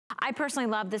I personally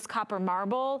love this copper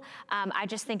marble. I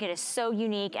just think it is so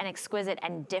unique and exquisite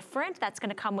and different. That's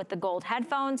gonna come with the gold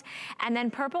headphones. And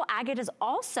then purple agate has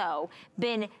also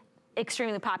been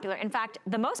extremely popular. In fact,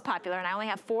 the most popular, and I only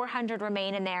have 400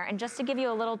 remain in there. And just to give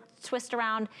you a little twist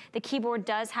around, the keyboard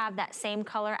does have that same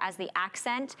color as the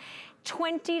accent.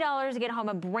 $20 to get home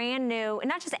a brand new, and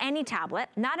not just any tablet,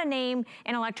 not a name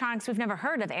in electronics we've never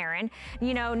heard of, Erin.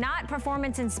 You know, not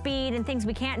performance and speed and things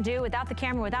we can't do without the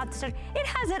camera, without the stuff. It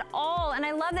has it all, and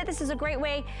I love that this is a great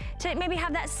way to maybe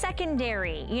have that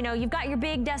secondary. You know, you've got your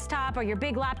big desktop or your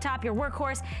big laptop, your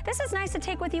workhorse. This is nice to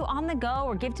take with you on the go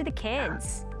or give to the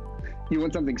kids. You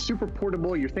want something super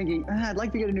portable, you're thinking, I'd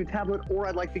like to get a new tablet or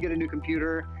I'd like to get a new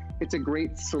computer. It's a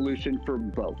great solution for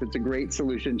both. It's a great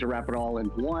solution to wrap it all in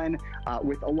one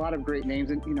with a lot of great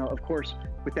names. And, you know, of course,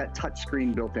 with that touch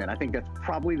screen built in. I think that's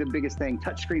probably the biggest thing.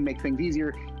 Touch screen makes things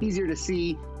easier to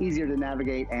see, easier to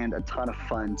navigate, and a ton of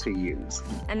fun to use.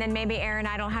 And then maybe, Erin,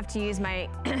 I don't have to use my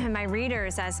my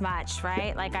readers as much,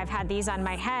 right? Like I've had these on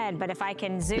my head, but if I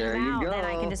can zoom out, then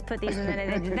I can just put these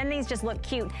in, then these just look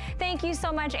cute. Thank you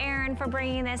so much, Erin, for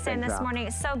bringing this in this morning.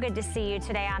 It's so good to see you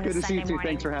today on this Sunday morning. Good to see you too.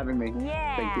 Thanks for having me.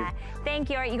 Yeah. Thank you. Thank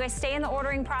you. All right, you guys stay in the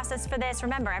ordering process for this.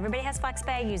 Remember, everybody has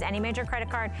FlexPay. Use any major credit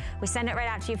card. We send it right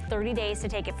out to you 30 days to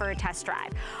take it for a test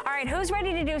drive. All right, who's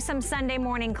ready to do some Sunday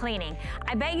morning cleaning?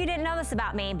 I bet you didn't know this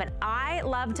about me, but I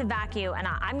love to vacuum, and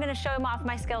I'm gonna show them off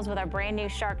my skills with our brand new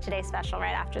Shark Today special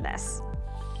right after this.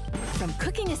 From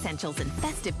cooking essentials and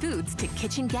festive foods to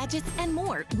kitchen gadgets and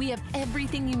more, we have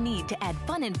everything you need to add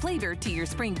fun and flavor to your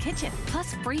spring kitchen,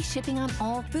 plus free shipping on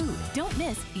all food. Don't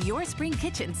miss your spring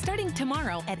kitchen starting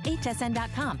tomorrow at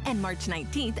hsn.com and March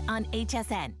 19th on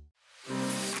HSN.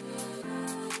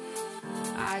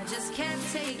 I just can't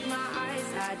take my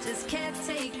eyes, I just can't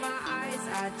take my eyes,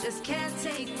 I just can't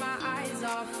take my eyes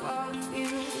off of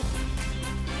you.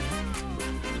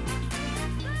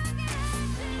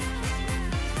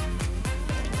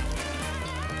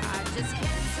 I just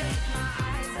can't take my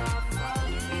eyes off of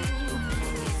you.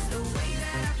 It's the way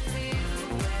that I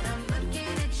feel when I'm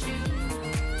looking at you,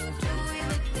 doing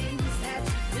the things that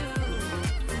you do.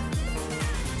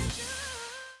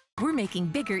 We're making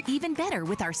bigger even better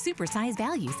with our supersize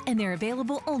values, and they're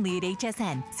available only at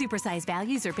HSN. Supersize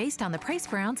values are based on the price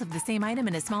per ounce of the same item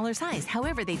in a smaller size.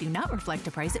 However, they do not reflect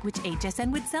the price at which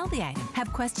HSN would sell the item.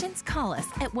 Have questions? Call us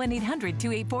at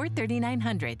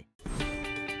 1-800-284-3900.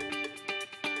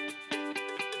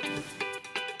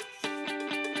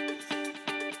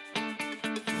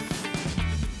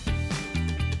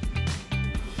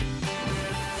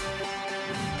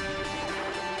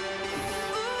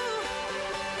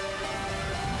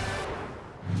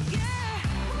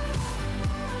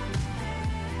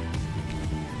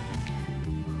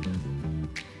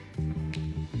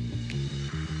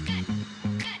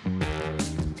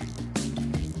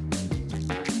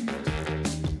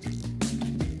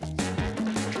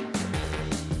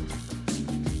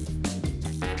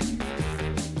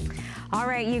 All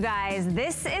right, you guys,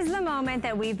 this is the moment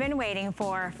that we've been waiting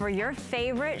for your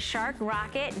favorite Shark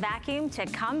Rocket vacuum to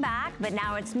come back, but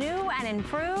now it's new and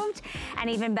improved and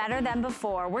even better than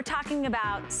before. We're talking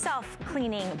about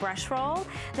self-cleaning brush roll,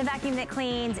 the vacuum that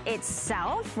cleans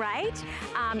itself, right?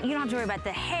 You don't have to worry about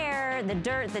the hair, the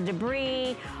dirt, the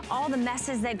debris, all the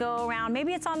messes that go around.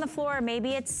 Maybe it's on the floor,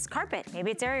 maybe it's carpet,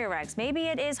 maybe it's area rugs, maybe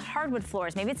it is hardwood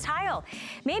floors, maybe it's tile.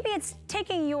 Maybe it's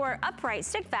taking your upright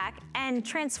stick vac and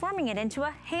transforming it into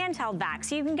a handheld vac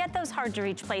so you can get those hard to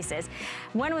reach places.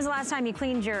 When was the last time you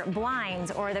cleaned your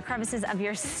blinds or the crevices of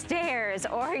your stairs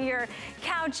or your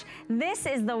couch? This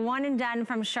is the one and done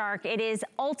from Shark. It is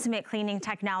ultimate cleaning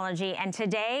technology, and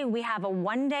today we have a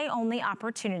one-day only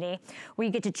opportunity where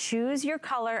you get to choose your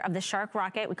color of the Shark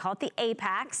Rocket. We call it the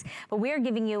Apex, but we are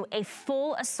giving you a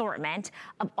full assortment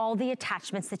of all the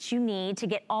attachments that you need to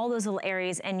get all those little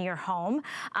areas in your home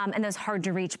and those hard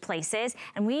to reach places.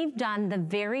 And we've done the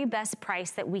very best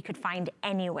price that we could find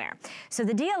anywhere. So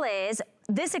the deal is,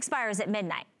 this expires at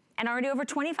midnight, and already over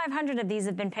 2,500 of these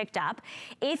have been picked up.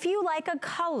 If you like a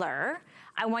color,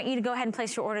 I want you to go ahead and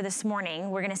place your order this morning.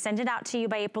 We're gonna send it out to you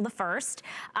by April the 1st,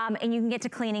 and you can get to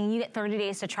cleaning. You get 30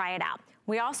 days to try it out.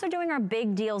 We're also doing our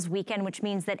big deals weekend, which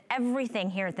means that everything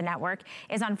here at the network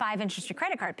is on 5 interest-free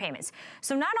credit card payments.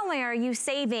 So not only are you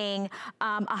saving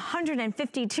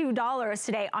 $152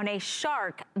 today on a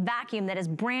Shark vacuum that is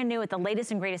brand new with the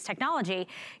latest and greatest technology,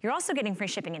 you're also getting free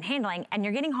shipping and handling, and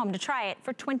you're getting home to try it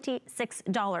for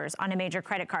 $26 on a major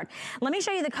credit card. Let me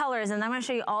show you the colors, and then I'm gonna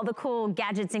show you all the cool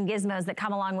gadgets and gizmos that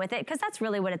come along with it, because that's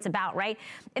really what it's about, right?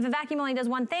 If a vacuum only does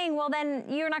one thing, well then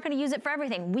you're not gonna use it for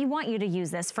everything. We want you to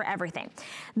use this for everything.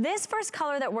 This first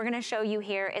color that we're gonna show you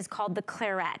here is called the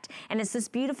Claret, and it's this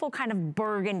beautiful kind of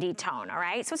burgundy tone, all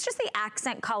right? So it's just the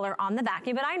accent color on the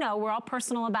vacuum, but I know we're all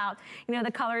personal about, you know,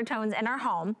 the color tones in our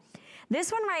home.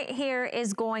 This one right here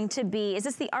is going to be, is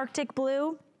this the Arctic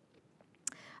Blue?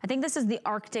 I think this is the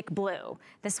Arctic Blue.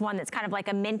 This one that's kind of like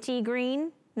a minty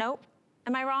green. Nope,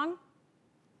 am I wrong?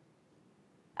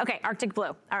 Okay, Arctic Blue.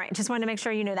 All right, just wanted to make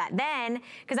sure you knew that. Then,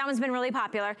 because that one's been really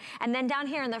popular. And then down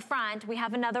here in the front, we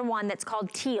have another one that's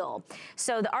called Teal.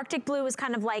 So the Arctic Blue is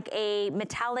kind of like a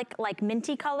metallic, like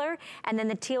minty color. And then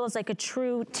the teal is like a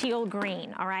true teal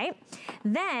green, all right?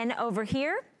 Then over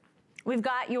here, we've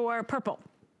got your purple.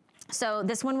 So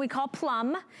this one we call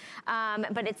Plum,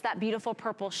 but it's that beautiful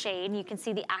purple shade. You can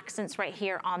see the accents right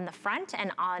here on the front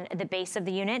and on the base of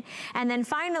the unit. And then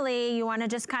finally, you wanna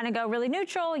just kind of go really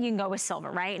neutral, you can go with silver,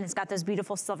 right? And it's got those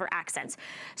beautiful silver accents.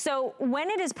 So when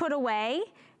it is put away,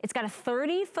 it's got a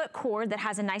 30-foot cord that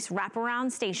has a nice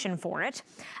wraparound station for it.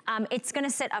 It's gonna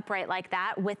sit upright like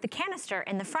that with the canister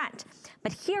in the front.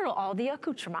 But here are all the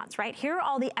accoutrements, right? Here are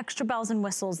all the extra bells and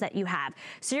whistles that you have.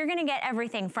 So you're gonna get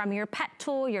everything from your pet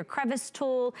tool, your crevice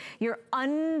tool, your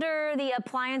under the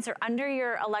appliance or under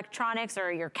your electronics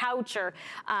or your couch or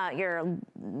your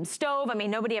stove. I mean,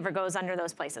 nobody ever goes under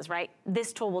those places, right?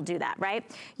 This tool will do that, right?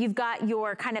 You've got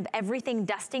your kind of everything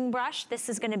dusting brush. This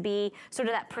is gonna be sort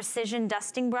of that precision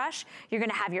dusting brush. You're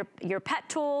gonna have your pet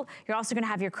tool. You're also gonna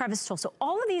have your crevice tool. So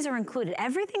all of these are included.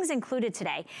 Everything's included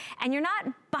today. And you're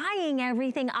not buying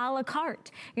everything a la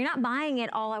carte. You're not buying it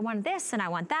all, I want this and I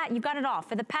want that. You've got it all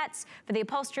for the pets, for the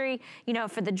upholstery, you know,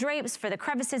 for the drapes, for the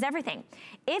crevices, everything.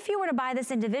 If you were to buy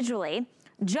this individually,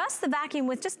 just the vacuum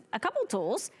with just a couple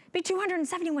tools, be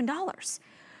 $271.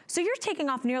 So you're taking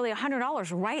off nearly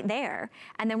 $100 right there.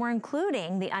 And then we're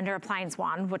including the under appliance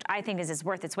wand, which I think is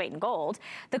worth its weight in gold,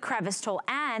 the crevice tool,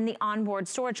 and the onboard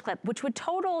storage clip, which would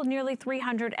total nearly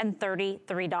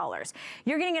 $333.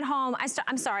 You're getting it home.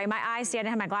 I'm sorry, my eyes, see, I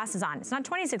didn't have my glasses on. It's not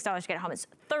 $26 to get it home. It's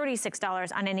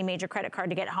 $36 on any major credit card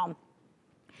to get it home.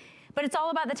 But it's all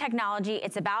about the technology,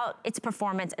 it's about its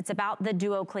performance, it's about the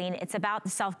Duo Clean, it's about the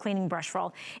self-cleaning brush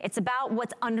roll, it's about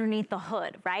what's underneath the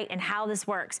hood, right, and how this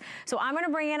works. So I'm gonna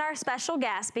bring in our special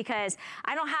guest because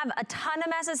I don't have a ton of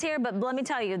messes here, but let me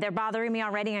tell you, they're bothering me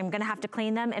already. I'm gonna have to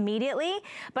clean them immediately.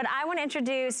 But I wanna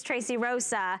introduce Tracy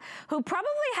Rosa, who probably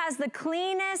has the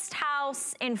cleanest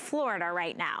house in Florida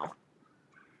right now.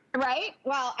 Right?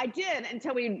 Well, I did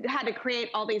until we had to create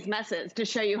all these messes to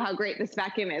show you how great this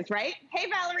vacuum is, right? Hey,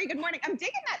 Valerie, good morning. I'm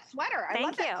digging that sweater. I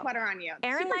love that sweater on you.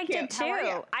 Aaron Super liked cute. it too. How are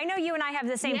you? I know you and I have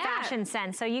the same fashion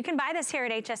sense, so you can buy this here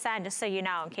at HSN, just so you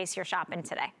know, in case you're shopping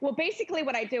today. Well, basically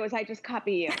what I do is I just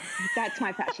copy you. That's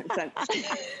my fashion sense.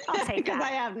 I'll take because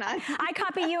that. I have none. I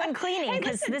copy you in cleaning,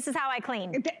 because this is how I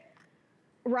clean.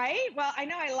 Right? Well, I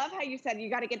know. I love how you said you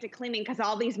got to get to cleaning because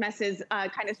all these messes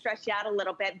kind of stress you out a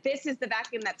little bit. This is the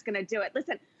vacuum that's going to do it.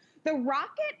 Listen, the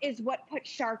Rocket is what put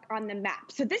Shark on the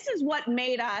map. So this is what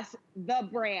made us the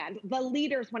brand, the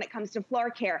leaders when it comes to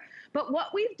floor care. But what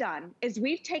we've done is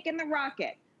we've taken the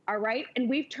Rocket, all right, and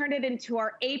we've turned it into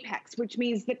our Apex, which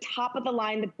means the top of the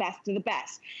line, the best of the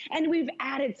best. And we've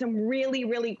added some really,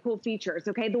 really cool features,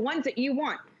 okay? The ones that you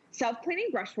want. Self-cleaning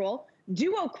brush roll,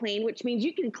 Duo Clean, which means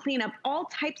you can clean up all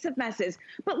types of messes.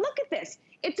 But look at this.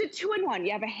 It's a 2-in-1.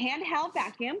 You have a handheld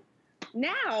vacuum.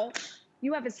 Now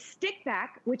you have a stick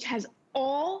vac, which has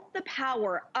all the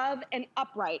power of an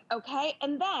upright, okay?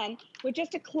 And then with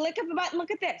just a click of a button,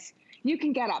 look at this. You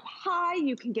can get up high,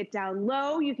 you can get down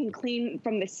low, you can clean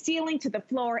from the ceiling to the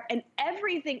floor and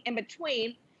everything in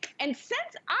between. And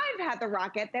since I've had the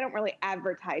Rocket, they don't really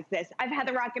advertise this. I've had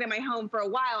the Rocket in my home for a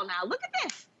while now. Look at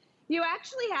this. You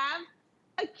actually have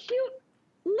a cute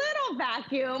little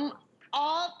vacuum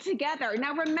all together.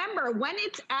 Now remember, when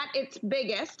it's at its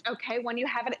biggest, okay, when you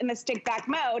have it in the stick vac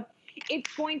mode,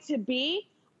 it's going to be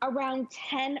around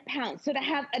 10 pounds. So to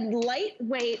have a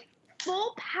lightweight,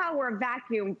 full power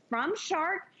vacuum from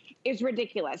Shark is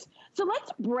ridiculous. So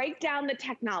let's break down the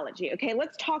technology, okay?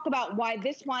 Let's talk about why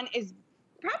this one is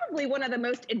probably one of the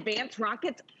most advanced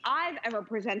Rockets I've ever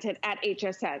presented at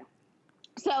HSN.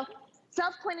 So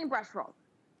self-cleaning brush roll.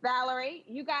 Valerie,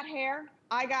 you got hair,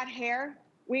 I got hair,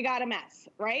 we got a mess,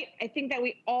 right? I think that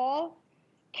we all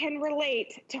can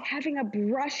relate to having a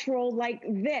brush roll like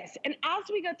this. And as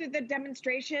we go through the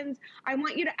demonstrations, I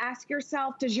want you to ask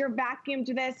yourself, does your vacuum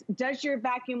do this? Does your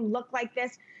vacuum look like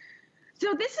this?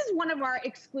 So this is one of our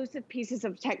exclusive pieces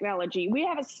of technology. We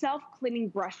have a self-cleaning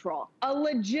brush roll, a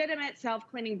legitimate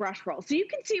self-cleaning brush roll. So you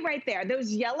can see right there,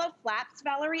 those yellow flaps,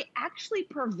 Valerie, actually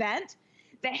prevent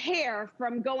the hair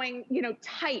from going, you know,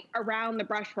 tight around the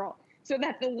brush roll so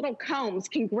that the little combs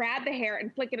can grab the hair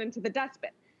and flick it into the dustbin.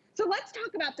 So let's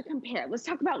talk about the compare. Let's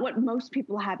talk about what most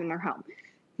people have in their home.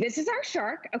 This is our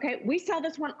Shark, okay? We sell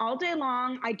this one all day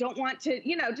long. I don't want to,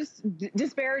 you know, just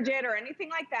disparage it or anything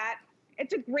like that.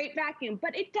 It's a great vacuum,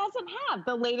 but it doesn't have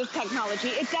the latest technology.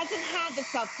 It doesn't have the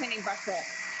self-cleaning brush roll.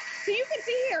 So you can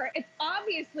see here, it's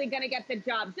obviously gonna get the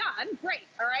job done. Great,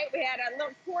 all right? We had a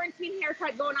little quarantine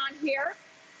haircut going on here.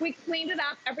 We cleaned it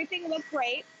up, everything looked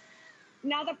great.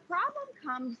 Now the problem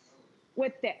comes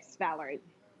with this, Valerie.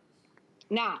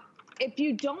 Now, if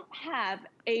you don't have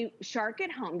a Shark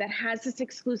at home that has this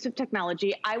exclusive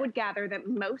technology, I would gather that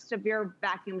most of your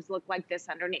vacuums look like this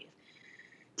underneath.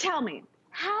 Tell me,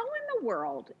 how in the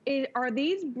world are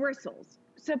these bristles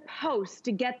supposed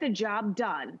to get the job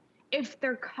done if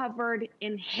they're covered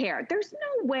in hair? There's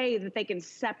no way that they can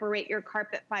separate your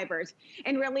carpet fibers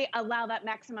and really allow that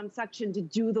maximum suction to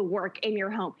do the work in your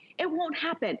home. It won't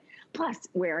happen. Plus,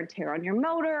 wear and tear on your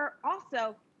motor.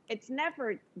 Also, it's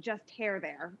never just hair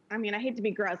there. I mean, I hate to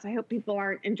be gross. I hope people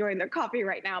aren't enjoying their coffee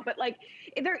right now, but like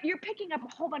you're picking up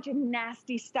a whole bunch of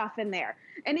nasty stuff in there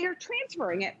and you're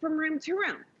transferring it from room to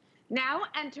room. Now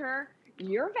enter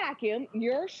your vacuum,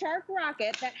 your Shark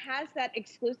Rocket that has that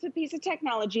exclusive piece of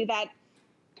technology, that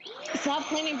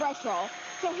self-cleaning brush roll.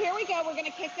 So here we go. We're going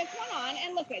to kick this one on,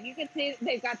 and look at, you can see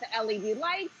they've got the LED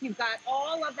lights. You've got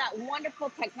all of that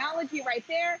wonderful technology right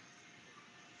there.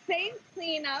 Same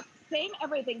cleanup, same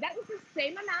everything. That was the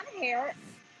same amount of hair,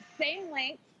 same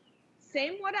length,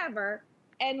 same whatever,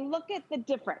 and look at the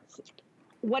difference.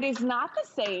 What is not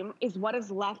the same is what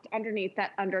is left underneath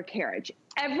that undercarriage.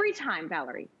 Every time,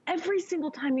 Valerie, every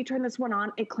single time you turn this one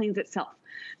on, it cleans itself.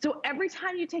 So every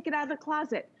time you take it out of the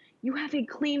closet, you have a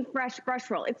clean, fresh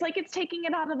brush roll. It's like it's taking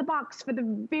it out of the box for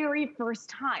the very first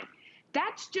time.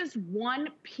 That's just one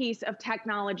piece of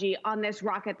technology on this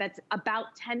rocket that's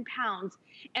about 10 pounds.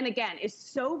 And again, is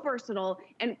so versatile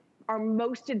and our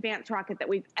most advanced rocket that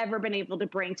we've ever been able to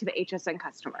bring to the HSN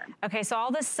customer. Okay, so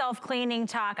all this self-cleaning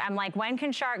talk, I'm like, when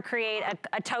can Shark create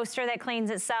a toaster that cleans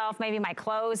itself? Maybe my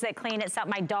clothes that clean itself,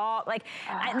 my dog, like,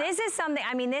 this is something,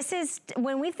 I mean, this is,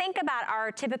 when we think about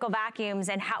our typical vacuums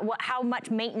and how much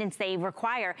maintenance they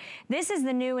require, this is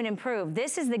the new and improved.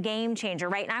 This is the game changer,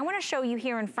 right? And I wanna show you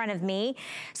here in front of me.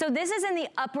 So this is in the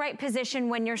upright position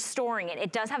when you're storing it.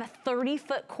 It does have a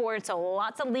 30-foot cord, so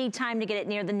lots of lead time to get it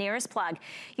near the nearest plug.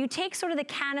 You take sort of the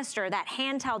canister, that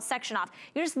handheld section off.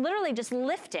 You just literally just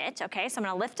lift it, okay? So I'm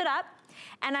gonna lift it up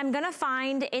and I'm gonna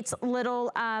find its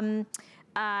little,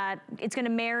 it's gonna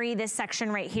marry this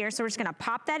section right here. So we're just gonna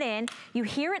pop that in. You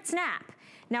hear it snap.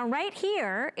 Now right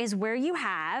here is where you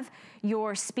have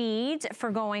your speeds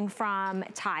for going from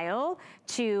tile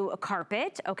to a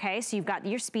carpet, okay? So you've got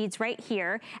your speeds right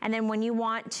here. And then when you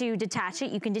want to detach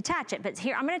it, you can detach it. But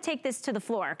here, I'm gonna take this to the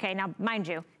floor, okay? Now, mind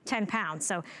you, 10 pounds,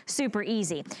 so super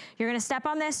easy. You're gonna step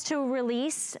on this to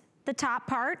release the top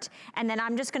part, and then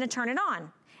I'm just gonna turn it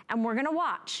on. And we're gonna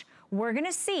watch. We're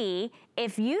gonna see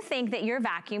if you think that your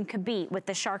vacuum could beat what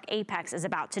the Shark Apex is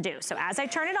about to do. So as I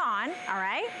turn it on, all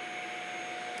right?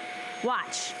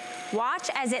 Watch. Watch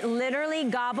as it literally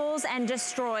gobbles and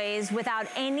destroys without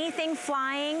anything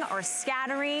flying or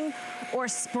scattering or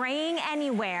spraying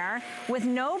anywhere, with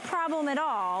no problem at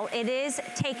all. It is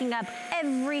taking up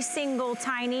every single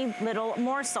tiny little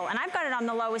morsel. And I've got it on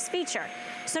the lowest feature.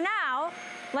 So now,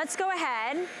 let's go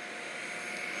ahead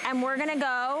and we're gonna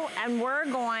go and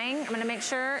I'm gonna make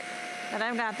sure that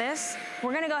I've got this.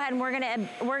 We're gonna go ahead and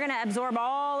we're gonna absorb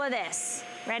all of this.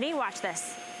 Ready? Watch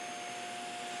this.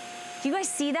 Do you guys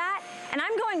see that? And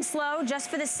I'm going slow just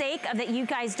for the sake of that you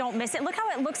guys don't miss it. Look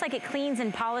how it looks like it cleans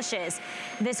and polishes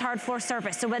this hard floor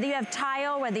surface. So whether you have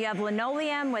tile, whether you have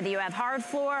linoleum, whether you have hard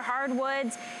floor,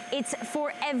 hardwoods, it's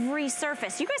for every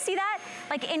surface. You guys see that?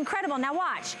 Like, incredible. Now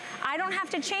watch. I don't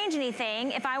have to change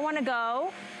anything if I want to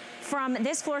go from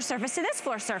this floor surface to this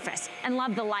floor surface. And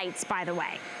love the lights, by the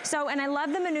way. So, and I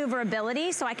love the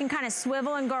maneuverability, so I can kind of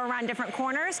swivel and go around different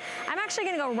corners. I'm actually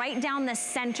gonna go right down the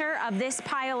center of this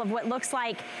pile of what looks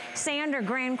like sand or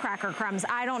graham cracker crumbs.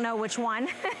 I don't know which one.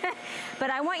 But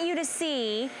I want you to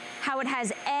see how it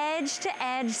has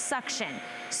edge-to-edge suction.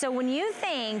 So when you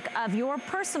think of your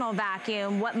personal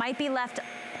vacuum, what might be left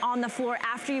on the floor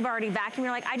after you've already vacuumed,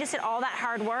 you're like, I just did all that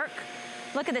hard work.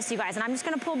 Look at this, you guys, and I'm just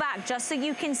gonna pull back just so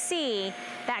you can see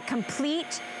that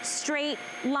complete straight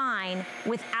line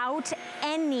without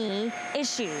any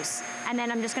issues. And then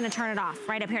I'm just gonna turn it off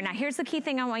right up here. Now, here's the key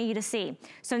thing I want you to see.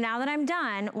 So now that I'm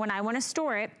done, when I wanna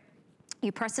store it,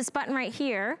 you press this button right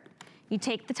here, you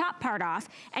take the top part off,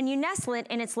 and you nestle it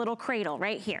in its little cradle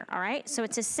right here, all right? So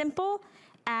it's as simple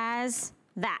as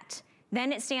that.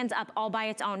 Then it stands up all by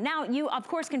its own. Now, you, of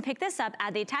course, can pick this up,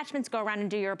 add the attachments, go around and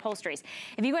do your upholsteries.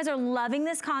 If you guys are loving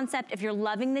this concept, if you're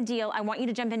loving the deal, I want you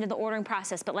to jump into the ordering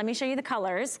process, but let me show you the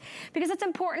colors, because it's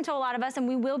important to a lot of us, and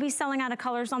we will be selling out of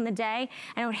colors on the day,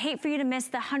 and I would hate for you to miss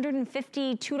the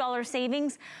 $152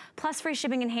 savings, plus free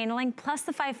shipping and handling, plus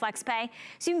the 5 flex pay,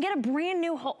 so you can get a brand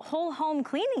new whole home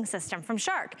cleaning system from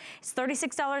Shark. It's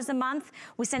 $36 a month.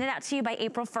 We send it out to you by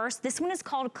April 1st. This one is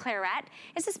called Claret.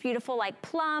 It's this beautiful, like,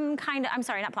 plum kind of, I'm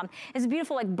sorry, not plum. It's a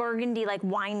beautiful, like, burgundy, like,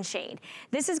 wine shade.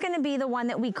 This is gonna be the one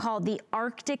that we call the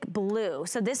Arctic Blue.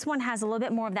 So this one has a little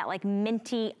bit more of that, like,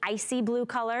 minty, icy blue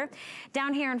color.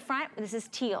 Down here in front, this is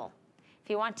teal. If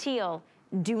you want teal,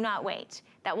 do not wait.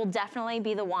 That will definitely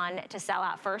be the one to sell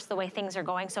out first, the way things are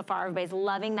going so far. Everybody's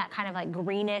loving that kind of like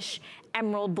greenish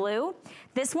emerald blue.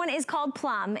 This one is called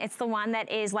Plum. It's the one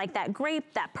that is like that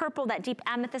grape, that purple, that deep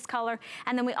amethyst color.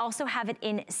 And then we also have it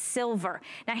in silver.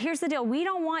 Now here's the deal. We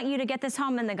don't want you to get this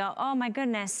home and then go, oh my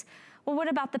goodness, well, what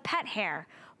about the pet hair?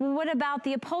 Well, what about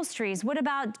the upholsteries? What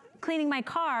about cleaning my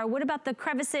car? What about the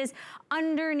crevices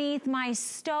underneath my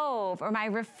stove or my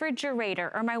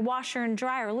refrigerator or my washer and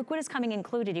dryer? Look what is coming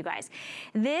included, you guys.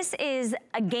 This is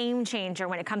a game changer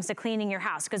when it comes to cleaning your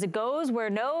house, because it goes where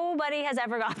nobody has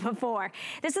ever gone before.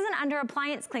 This is an under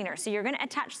appliance cleaner. So you're gonna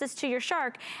attach this to your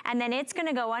Shark, and then it's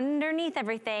gonna go underneath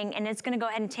everything, and it's gonna go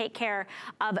ahead and take care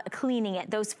of cleaning it.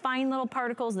 Those fine little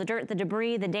particles, the dirt, the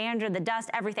debris, the dander, the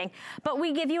dust, everything. But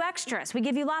we give you extras. We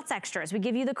give you lots of extras. We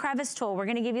give you the crevice tool. We're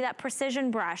gonna give you that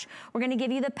precision brush. We're gonna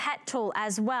give you the pet tool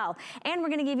as well. And we're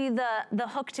gonna give you the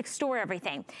hook to store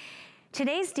everything.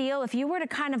 Today's deal, if you were to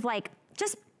kind of like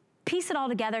just piece it all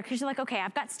together, because you're like, okay,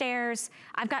 I've got stairs,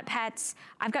 I've got pets,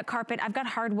 I've got carpet, I've got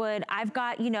hardwood, I've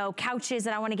got, you know, couches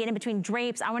that I want to get in between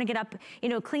drapes, I want to get up, you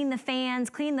know, clean the fans,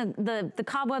 clean the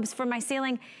cobwebs from my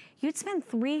ceiling, you'd spend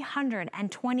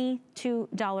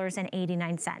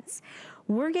 $322.89.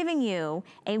 We're giving you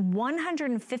a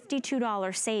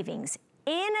 $152 savings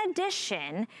in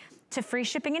addition to free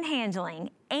shipping and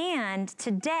handling, and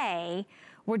today,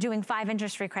 we're doing 5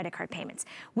 interest-free credit card payments.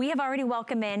 We have already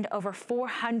welcomed in over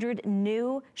 400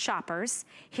 new shoppers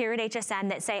here at HSN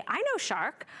that say, I know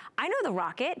Shark, I know the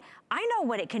Rocket, I know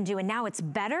what it can do, and now it's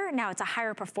better, now it's a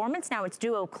higher performance, now it's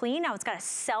duo clean, now it's got a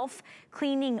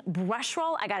self-cleaning brush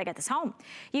roll. I gotta get this home.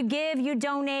 You give, you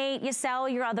donate, you sell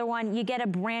your other one, you get a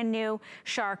brand new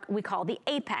Shark we call the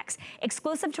Apex.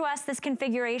 Exclusive to us, this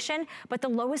configuration, but the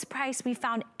lowest price we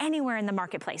found anywhere in the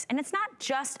marketplace. And it's not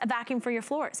just a vacuum for your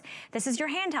floors. This is your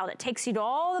handheld. It takes you to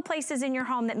all the places in your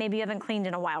home that maybe you haven't cleaned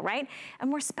in a while, right?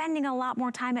 And we're spending a lot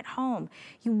more time at home.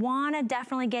 You wanna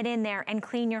definitely get in there and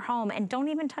clean your home, and don't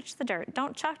even touch the dirt.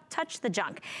 Don't touch the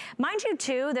junk. Mind you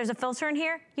too, there's a filter in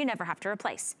here you never have to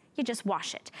replace. You just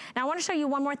wash it. Now I wanna show you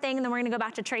one more thing, and then we're gonna go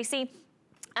back to Tracy.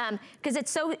 Because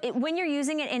it's so, when you're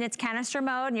using it in its canister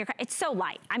mode, and it's so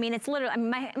light. I mean, it's literally,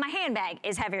 my handbag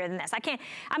is heavier than this.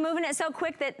 I'm moving it so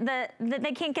quick that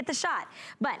they can't get the shot.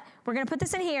 But we're gonna put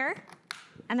this in here,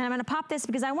 and then I'm gonna pop this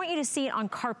because I want you to see it on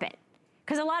carpet.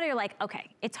 Because a lot of you are like, okay,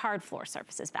 it's hard floor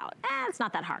surfaces, Val. It's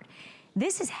not that hard.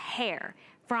 This is hair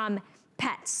from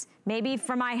pets. Maybe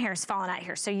from my hair's falling out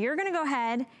here. So you're gonna go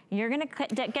ahead, you're gonna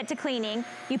get to cleaning.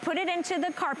 You put it into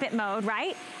the carpet mode,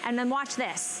 right? And then watch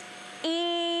this.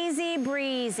 Easy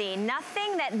breezy,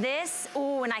 nothing that this,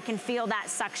 ooh, and I can feel that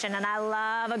suction, and I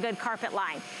love a good carpet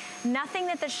line. Nothing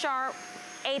that the Shark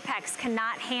Apex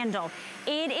cannot handle.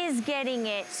 It is getting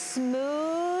it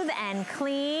smooth and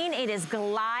clean. It is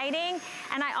gliding.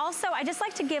 And I just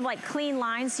like to give like clean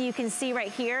lines so you can see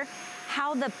right here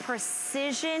how the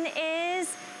precision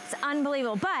is. It's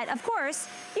unbelievable. But of course,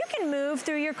 you can move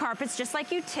through your carpets just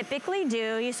like you typically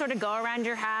do. You sort of go around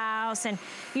your house and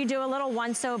you do a little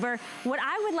once over. What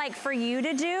I would like for you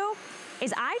to do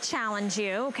is I challenge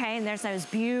you, okay, and there's those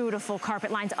beautiful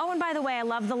carpet lines. Oh, and by the way, I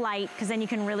love the light because then you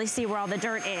can really see where all the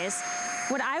dirt is.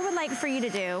 What I would like for you to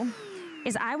do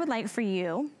is I would like for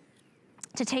you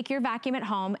to take your vacuum at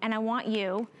home, and I want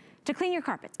you to clean your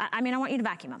carpets. I mean, I want you to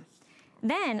vacuum them.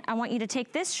 Then I want you to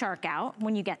take this Shark out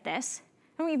when you get this.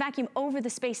 I want you to vacuum over the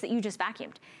space that you just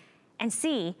vacuumed and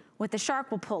see what the Shark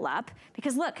will pull up.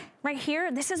 Because look, right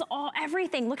here, this is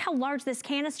everything. Look how large this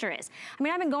canister is. I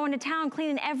mean, I've been going to town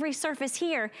cleaning every surface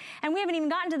here, and we haven't even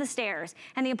gotten to the stairs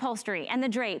and the upholstery and the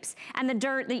drapes and the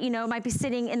dirt that, you know, might be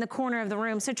sitting in the corner of the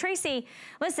room. So Tracy,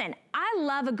 listen, I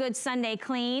love a good Sunday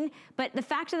clean, but the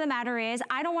fact of the matter is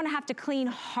I don't want to have to clean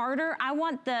harder. I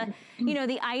want the, you know,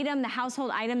 the item, the household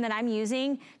item that I'm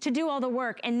using to do all the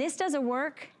work. And this does a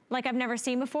work like I've never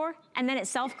seen before, and then it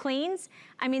self-cleans.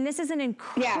 I mean, this is an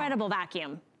incredible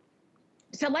vacuum.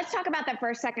 So let's talk about that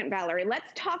for a second, Valerie.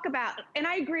 Let's talk about, and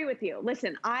I agree with you.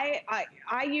 Listen, I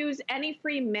use any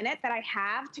free minute that I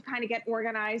have to kind of get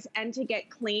organized and to get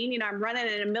clean. You know, I'm running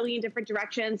in a million different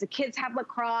directions. The kids have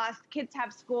lacrosse, kids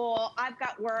have school, I've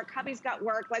got work, hubby's got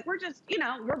work. Like we're just, you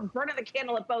know, we're burning the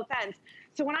candle at both ends.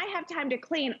 So when I have time to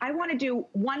clean, I want to do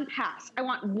one pass. I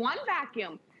want one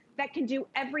vacuum that can do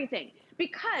everything.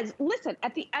 Because listen,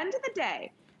 at the end of the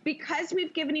day, because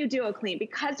we've given you Duo Clean,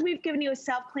 because we've given you a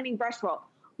self-cleaning brush roll,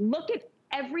 look at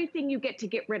everything you get to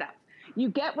get rid of. You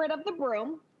get rid of the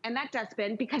broom and that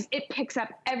dustbin because it picks up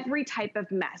every type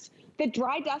of mess. The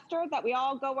dry duster that we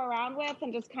all go around with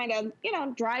and just kind of, you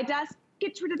know, dry dust,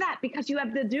 gets rid of that because you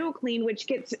have the Duo Clean, which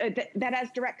gets, that has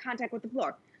direct contact with the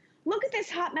floor. Look at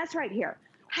this hot mess right here.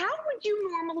 How would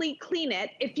you normally clean it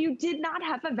if you did not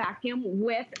have a vacuum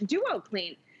with Duo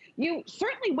Clean? You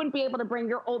certainly wouldn't be able to bring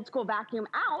your old school vacuum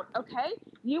out, okay?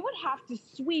 You would have to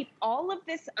sweep all of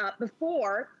this up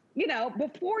before, you know,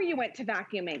 before you went to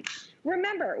vacuuming.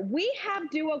 Remember, we have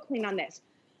Duo Clean on this.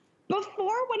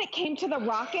 Before, when it came to the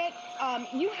Rocket,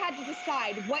 you had to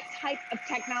decide what type of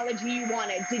technology you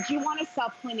wanted. Did you want a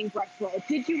self-cleaning brush roll?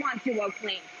 Did you want Duo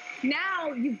Clean?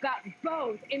 Now you've got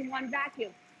both in one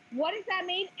vacuum. What does that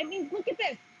mean? It means, look at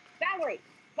this, Valerie,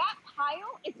 that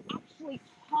pile is actually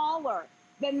taller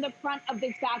than the front of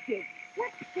this vacuum.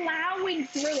 We're plowing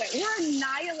through it. We're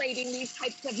annihilating these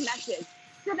types of messes.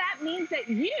 So that means that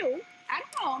you, at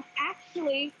home,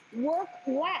 actually work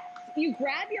less. You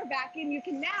grab your vacuum, you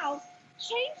can now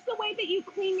change the way that you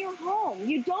clean your home.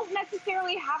 You don't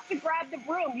necessarily have to grab the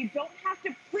broom. You don't have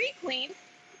to pre-clean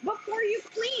before you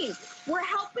clean. We're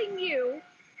helping you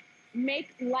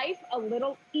make life a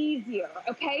little easier,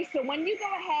 okay? So when you go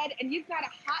ahead and you've got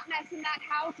a hot mess in that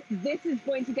house, this is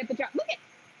going to get the job. Look at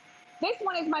this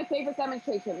one is my favorite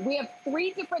demonstration. We have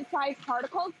 3 different size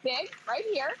particles, big, right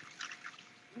here,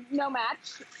 no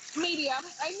match, medium,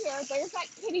 right here, there's that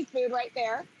kitty food right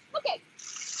there. Look at,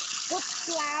 we're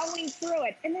plowing through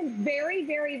it. And then very,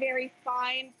 very, very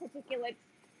fine particulates.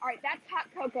 All right, that's hot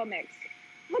cocoa mix.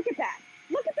 Look at that.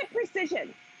 Look at the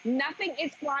precision. Nothing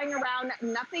is flying around.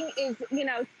 Nothing is, you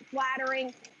know,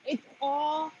 splattering. It's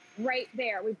all right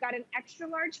there. We've got an extra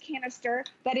large canister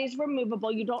that is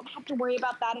removable. You don't have to worry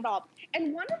about that at all.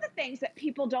 And one of the things that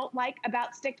people don't like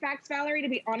about stick vacs, Valerie, to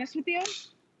be honest with you,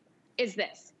 is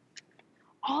this.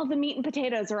 All the meat and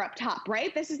potatoes are up top,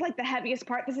 right? This is like the heaviest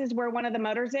part. This is where one of the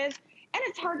motors is, and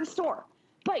it's hard to store.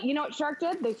 But you know what Shark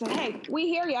did? They said, hey, we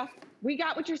hear you. We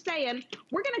got what you're saying.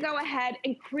 We're gonna go ahead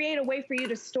and create a way for you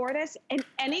to store this in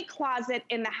any closet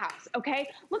in the house, okay?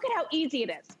 Look at how easy it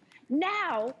is.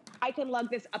 Now, I can lug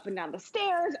this up and down the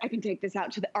stairs. I can take this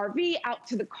out to the RV, out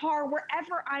to the car,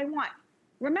 wherever I want.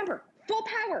 Remember, full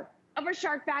power of a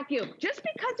Shark vacuum. Just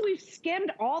because we've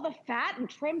skimmed all the fat and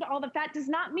trimmed all the fat does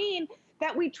not mean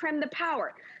that we trim the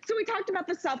power. So we talked about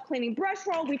the self-cleaning brush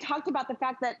roll. We talked about the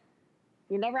fact that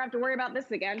you never have to worry about this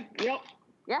again. You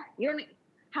don't,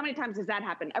 how many times does that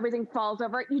happen? Everything falls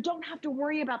over. You don't have to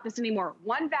worry about this anymore.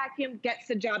 One vacuum gets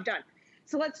the job done.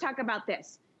 So let's talk about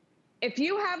this. If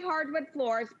you have hardwood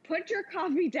floors, put your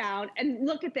coffee down and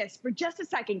look at this for just a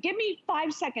second. Give me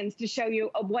 5 seconds to show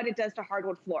you of what it does to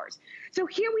hardwood floors. So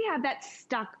here we have that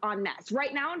stuck on mess.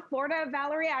 Right now in Florida,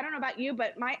 Valerie, I don't know about you,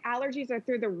 but my allergies are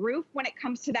through the roof when it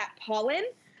comes to that pollen.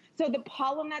 So the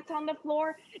pollen that's on the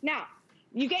floor. Now,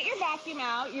 you get your vacuum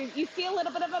out, you see a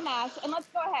little bit of a mess, and let's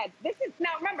go ahead. This is, now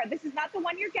remember, this is not the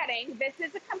one you're getting. This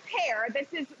is a compare. This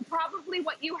is probably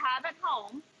what you have at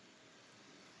home.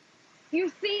 You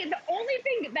see, the only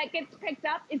thing that gets picked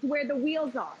up is where the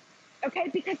wheels are, okay?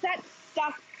 Because that's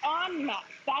stuck on mess.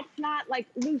 That's not like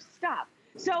loose stuff.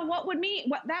 So what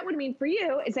that would mean for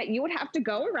you is that you would have to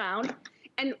go around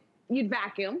and you'd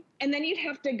vacuum, and then you'd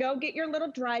have to go get your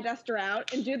little dry duster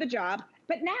out and do the job.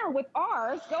 But now with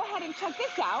ours, go ahead and check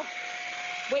this out.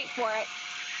 Wait for it.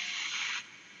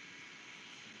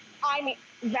 I mean,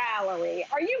 Valerie,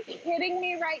 are you kidding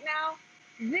me right now?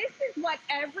 This is what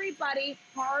everybody's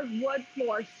hardwood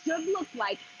floor should look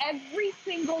like every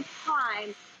single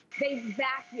time they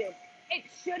vacuum. It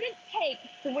shouldn't take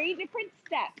 3 different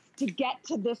steps to get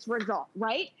to this result,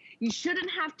 right? You shouldn't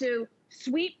have to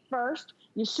sweep first,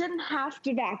 you shouldn't have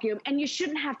to vacuum, and you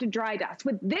shouldn't have to dry dust.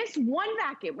 With this one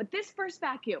vacuum, with this first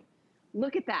vacuum,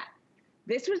 look at that.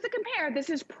 This was the compare. This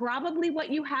is probably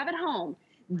what you have at home.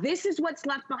 This is what's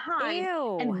left behind.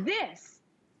 Ew. And this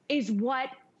is what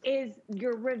is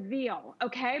your reveal,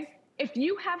 okay? If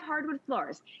you have hardwood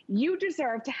floors, you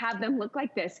deserve to have them look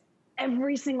like this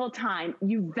every single time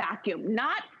you vacuum,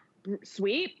 not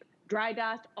sweep, dry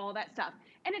dust, all that stuff.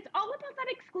 And it's all about that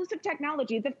exclusive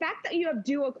technology. The fact that you have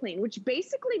Duo Clean, which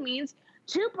basically means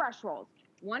 2 brush rolls,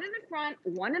 one in the front,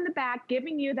 one in the back,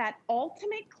 giving you that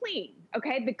ultimate clean,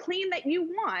 okay? The clean that you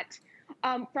want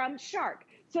from Shark.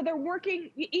 So they're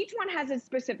working, each one has a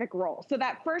specific role. So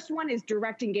that first one is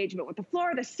direct engagement with the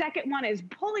floor. The second one is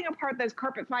pulling apart those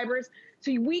carpet fibers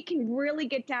so we can really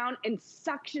get down and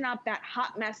suction up that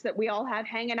hot mess that we all have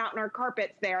hanging out in our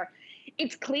carpets there.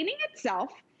 It's cleaning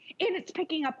itself and it's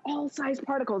picking up all size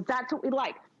particles. That's what we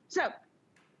like. So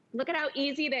look at how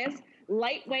easy it is.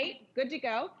 Lightweight, good to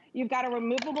go. You've got a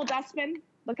removable dustbin.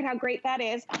 Look at how great that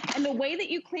is. And the way that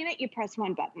you clean it, you press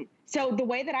one button. So the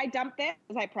way that I dump this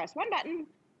is I press one button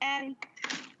and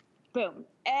boom,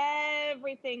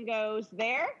 everything goes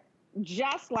there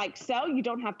just like so. You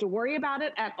don't have to worry about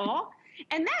it at all.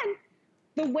 And then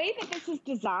the way that this is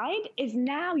designed is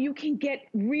now you can get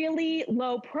really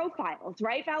low profiles,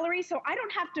 right, Valerie? So I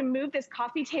don't have to move this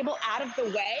coffee table out of the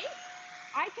way.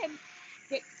 I can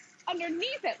get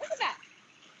underneath it. Look at that.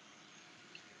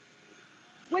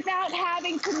 Without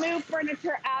having to move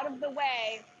furniture out of the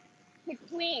way to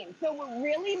clean. So it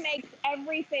really makes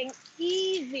everything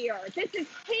easier. This is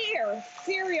clear,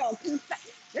 cereal. This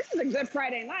is a good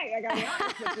Friday night, I gotta be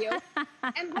honest with you.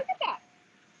 And look at that.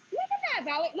 Look at that,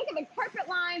 Valerie. Look at the carpet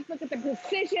lines, look at the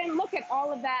precision, look at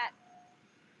all of that.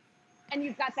 And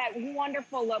you've got that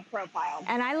wonderful low profile.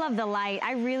 And I love the light.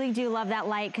 I really do love that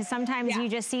light because sometimes you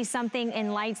just see something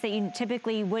in lights that you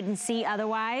typically wouldn't see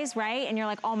otherwise, right? And you're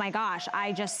like, oh my gosh,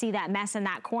 I just see that mess in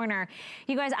that corner.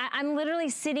 You guys, I'm literally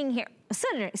sitting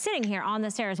here on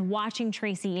the stairs watching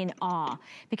Tracy in awe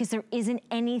because there isn't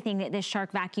anything that this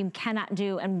Shark vacuum cannot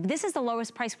do. And this is the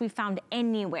lowest price we've found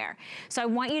anywhere. So I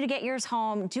want you to get yours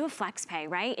home, do a flex pay,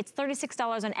 right? It's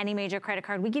 $36 on any major credit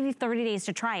card. We give you 30 days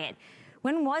to try it.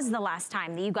 When was the last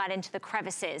time that you got into the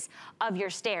crevices of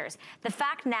your stairs? The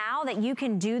fact now that you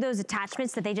can do those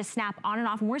attachments that they just snap on and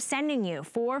off, and we're sending you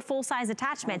 4 full-size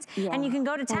attachments, and you can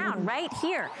go to town right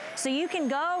here. So you can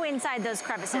go inside those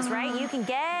crevices, right? You can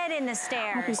get in the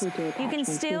stairs. You can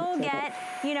still get,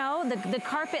 you know, the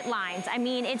carpet lines. I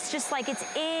mean, it's just like, it's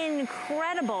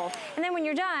incredible. And then when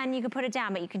you're done, you can put it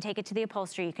down, but you can take it to the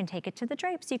upholstery, you can take it to the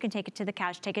drapes, you can take it to the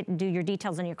couch, take it and do your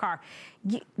details in your car.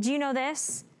 Do you know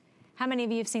this? How many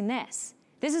of you have seen this?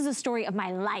 This is a story of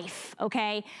my life,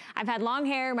 okay? I've had long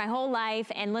hair my whole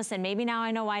life, and listen, maybe now I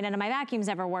know why none of my vacuums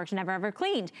ever worked, never ever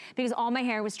cleaned, because all my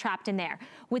hair was trapped in there.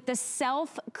 With the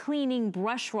self-cleaning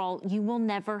brush roll, you will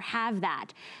never have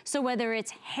that. So whether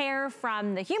it's hair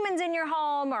from the humans in your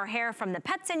home or hair from the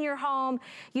pets in your home,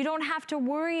 you don't have to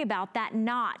worry about that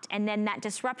knot and then that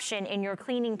disruption in your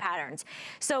cleaning patterns.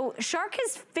 So Shark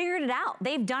has figured it out.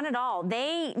 They've done it all.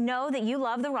 They know that you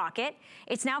love the Rocket.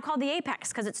 It's now called the Apex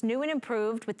because it's new and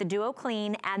improved with the Duo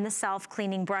Clean and the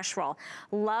self-cleaning brush roll.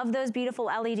 Love those beautiful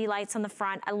LED lights on the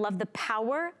front. I love the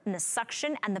power and the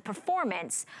suction and the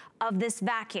performance of this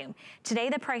vacuum. Today,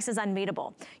 the price is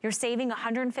unbeatable. You're saving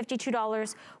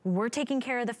 $152. We're taking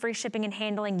care of the free shipping and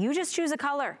handling. You just choose a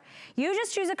color. You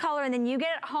just choose a color and then you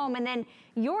get it home, and then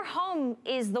your home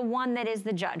is the one that is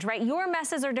the judge, right? Your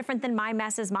messes are different than my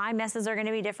messes. My messes are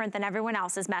gonna be different than everyone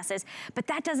else's messes, but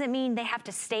that doesn't mean they have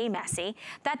to stay messy.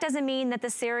 That doesn't mean that the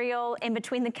cereal in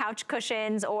between the couch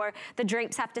cushions or the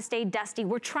drapes have to stay dusty.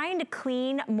 We're trying to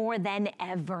clean more than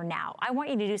ever now. I want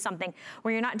you to do something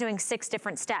where you're not doing 6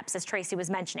 different steps, as Tracy was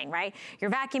mentioning, right?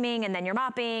 You're vacuuming, and then you're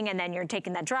mopping, and then you're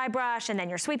taking that dry brush, and then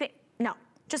you're sweeping. No.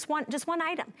 Just one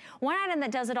item. One item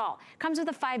that does it all. Comes with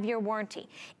a 5-year warranty.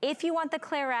 If you want the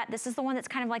claret, this is the one that's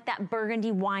kind of like that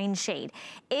burgundy wine shade.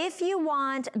 If you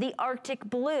want the Arctic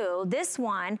blue, this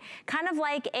one, kind of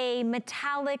like a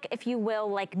metallic, if you will,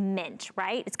 like mint,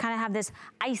 right? It's kind of have this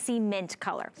icy mint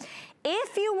color.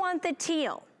 If you want the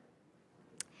teal,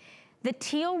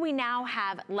 we now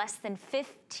have less than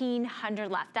 1,500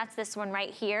 left. That's this one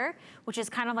right here, which is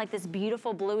kind of like this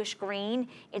beautiful bluish green.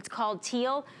 It's called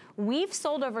teal. We've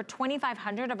sold over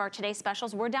 2,500 of our today's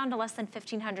specials. We're down to less than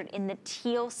 1,500 in the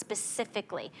teal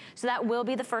specifically. So that will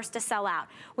be the first to sell out.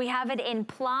 We have it in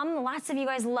plum. Lots of you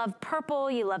guys love purple.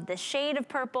 You love the shade of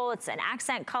purple. It's an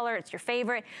accent color. It's your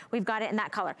favorite. We've got it in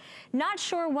that color. Not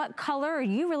sure what color, or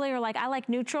you really are like, I like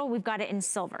neutral. We've got it in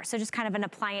silver. So just kind of an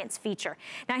appliance feature.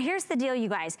 Now here's the deal, you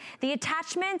guys. The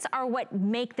attachments are what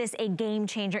make this a game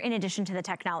changer in addition to the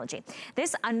technology.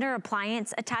 This under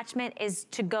appliance attachment is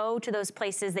to go to those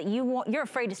places that you're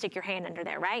afraid to stick your hand under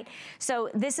there, right? So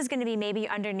this is gonna be maybe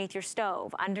underneath your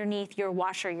stove, underneath your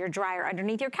washer, your dryer,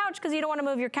 underneath your couch, because you don't wanna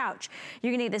move your couch.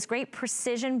 You're gonna get this great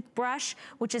precision brush,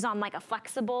 which is on like a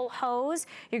flexible hose.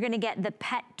 You're gonna get the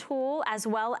pet tool as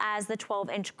well as the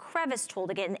 12-inch crevice tool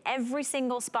to get in every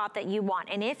single spot that you want.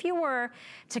 And if you were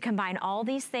to combine all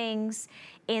these things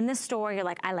in the store, you're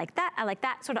like, I like that,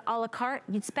 that sort of a la carte,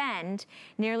 you'd spend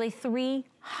nearly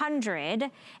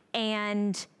 $300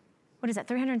 and what is that,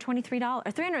 $323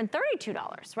 or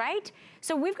 $332, right?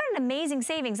 So we've got an amazing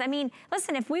savings. I mean,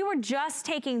 listen, if we were just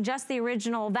taking just the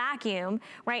original vacuum,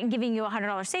 right, and giving you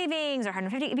 $100 savings or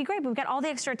 $150, it'd be great, but we've got all the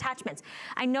extra attachments.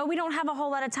 I know we don't have a whole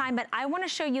lot of time, but I wanna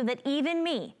show you that even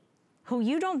me, who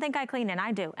you don't think I clean, and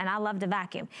I do, and I love to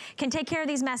vacuum, can take care of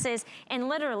these messes in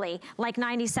literally like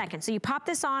 90 seconds. So you pop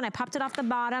this on, I popped it off the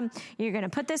bottom, you're gonna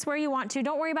put this where you want to.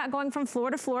 Don't worry about going from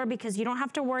floor to floor because you don't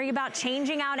have to worry about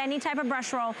changing out any type of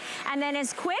brush roll. And then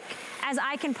as quick as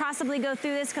I can possibly go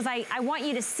through this, because I want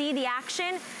you to see the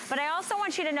action, but I also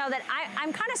want you to know that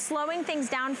I'm kind of slowing things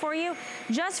down for you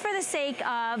just for the sake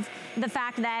of the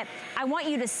fact that I want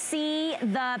you to see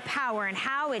the power and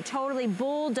how it totally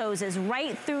bulldozes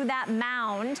right through that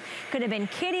mound. Could have been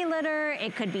kitty litter,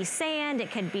 it could be sand, it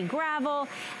could be gravel,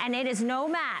 and it is no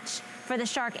match for the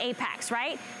Shark Apex,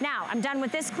 right? Now, I'm done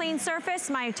with this clean surface.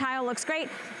 My tile looks great.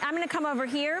 I'm gonna come over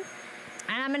here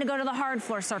and I'm gonna go to the hard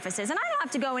floor surfaces. And I don't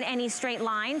have to go in any straight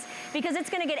lines because it's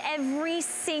gonna get every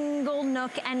single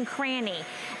nook and cranny.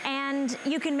 And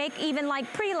you can make even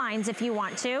like pretty lines if you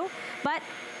want to, but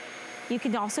you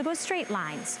can also go straight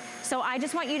lines. So I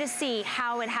just want you to see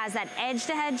how it has that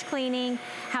edge-to-edge cleaning,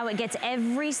 how it gets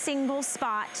every single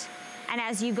spot. And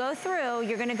as you go through,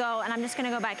 you're gonna go, and I'm just gonna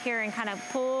go back here and kind of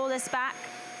pull this back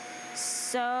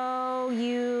so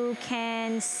you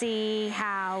can see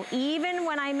how even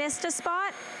when I missed a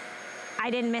spot, I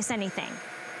didn't miss anything,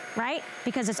 right?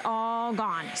 Because it's all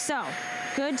gone. So,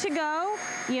 good to go.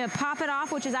 You pop it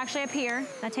off, which is actually up here.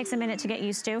 That takes a minute to get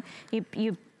used to.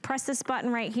 You press this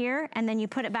button right here, and then you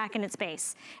put it back in its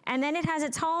base. And then it has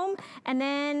its home, and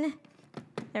then,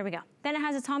 there we go. Then it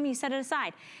has its home, you set it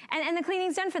aside. And the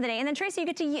cleaning's done for the day. And then Tracy, you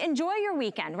get to enjoy your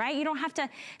weekend, right? You don't have to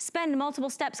spend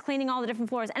multiple steps cleaning all the different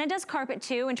floors. And it does carpet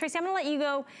too. And Tracy, I'm gonna let you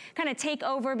go kind of take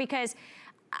over because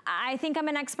I think I'm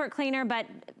an expert cleaner, but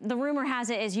the rumor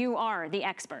has it is you are the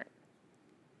expert.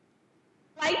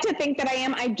 I like to think that I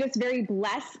am. I'm just very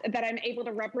blessed that I'm able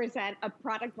to represent a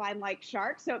product line like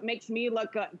Shark, so it makes me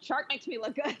look good. Shark makes me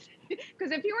look good.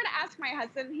 Because if you were to ask my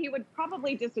husband, he would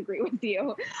probably disagree with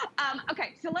you.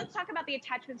 Okay, so let's talk about the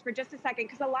attachments for just a second,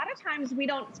 because a lot of times we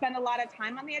don't spend a lot of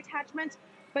time on the attachments,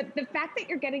 but the fact that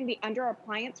you're getting the under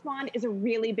appliance wand is a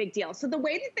really big deal. So the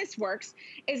way that this works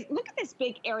is, look at this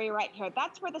big area right here.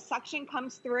 That's where the suction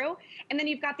comes through. And then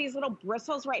you've got these little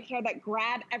bristles right here that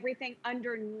grab everything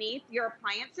underneath your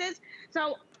appliances.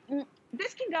 So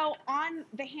this can go on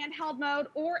the handheld mode,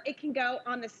 or it can go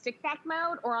on the stick vac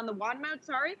mode, or on the wand mode,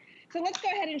 sorry. So let's go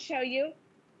ahead and show you.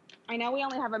 I know we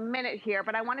only have a minute here,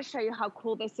 but I want to show you how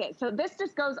cool this is. So this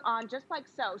just goes on just like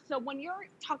so. So when you're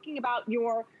talking about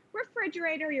your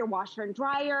refrigerator, your washer and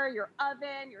dryer, your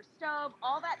oven, your stove,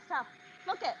 all that stuff,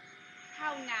 look at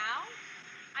how now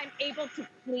I'm able to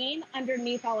clean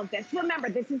underneath all of this. Remember,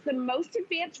 this is the most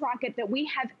advanced rocket that we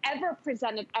have ever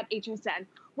presented at HSN.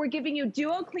 We're giving you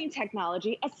duo clean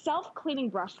technology, a self-cleaning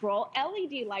brush roll,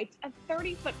 LED lights, a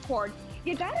 30-foot cord.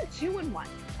 You got a 2-in-1,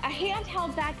 a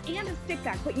handheld vac and a stick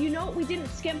vac. But you know what we didn't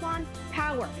skimp on?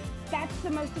 Power. That's the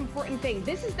most important thing.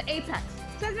 This is the Apex.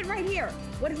 It says it right here.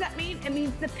 What does that mean? It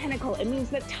means the pinnacle. It means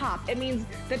the top. It means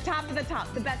the top of the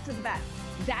top, the best of the best.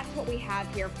 That's what we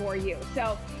have here for you.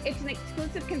 So it's an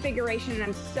exclusive configuration, and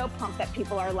I'm so pumped that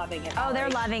people are loving it. Oh,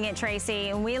 they're loving it, Tracy.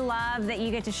 And we love that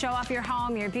you get to show off your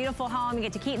home, your beautiful home. You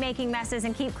get to keep making messes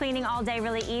and keep cleaning all day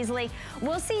really easily.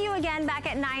 We'll see you again back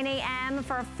at 9 a.m.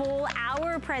 for a full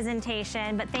hour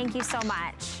presentation, but thank you so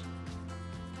much.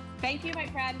 Thank you, my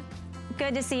friend.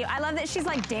 Good to see you. I love that she's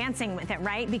like dancing with it,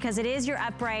 right? Because it is your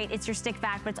upright, it's your stick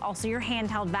vac, but it's also your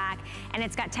handheld vac, and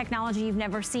it's got technology you've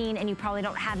never seen and you probably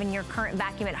don't have in your current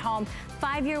vacuum at home.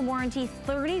 5-year warranty,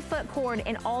 30-foot cord,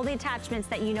 and all the attachments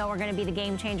that you know are gonna be the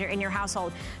game changer in your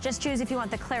household. Just choose if you want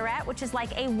the claret, which is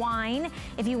like a wine.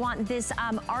 If you want this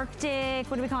Arctic,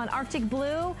 what do we call it? Arctic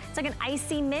blue. It's like an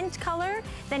icy mint color.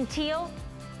 Then teal.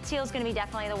 Teal's gonna be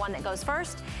definitely the one that goes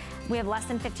first. We have less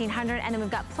than 1,500, and then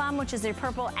we've got plum, which is the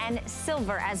purple, and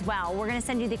silver as well. We're gonna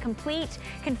send you the complete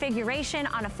configuration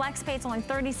on a flex pay. It's only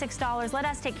 $36. Let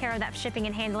us take care of that shipping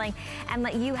and handling and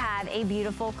let you have a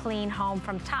beautiful, clean home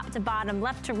from top to bottom,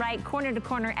 left to right, corner to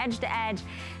corner, edge to edge,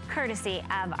 courtesy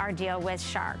of our deal with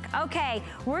Shark. Okay,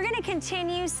 we're gonna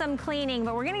continue some cleaning,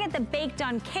 but we're gonna get the baked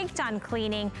on, caked on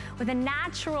cleaning with a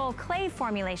natural clay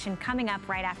formulation coming up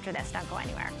right after this. Don't go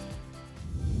anywhere.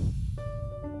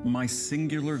 My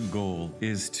singular goal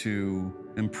is to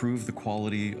improve the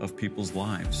quality of people's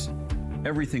lives.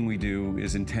 Everything we do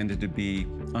is intended to be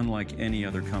unlike any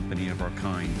other company of our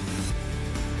kind.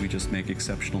 We just make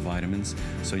exceptional vitamins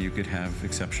so you could have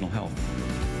exceptional health.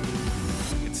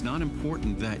 It's not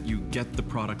important that you get the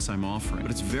products I'm offering,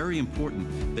 but it's very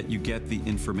important that you get the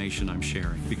information I'm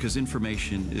sharing, because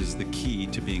information is the key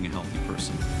to being a healthy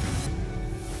person.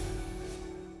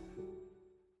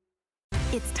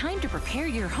 It's time to prepare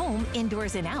your home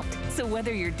indoors and out. So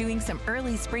whether you're doing some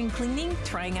early spring cleaning,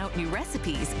 trying out new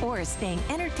recipes, or staying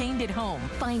entertained at home,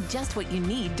 find just what you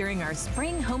need during our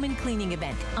Spring Home and Cleaning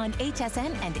event on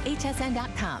HSN and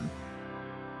hsn.com.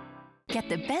 Get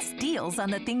the best deals on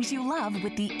the things you love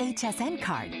with the HSN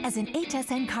card. As an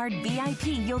HSN card VIP,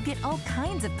 you'll get all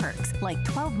kinds of perks, like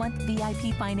 12-month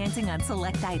VIP financing on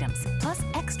select items, plus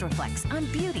extra flex on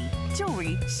beauty,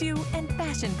 jewelry, shoe, and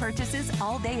fashion purchases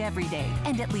all day, every day.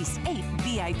 And at least 8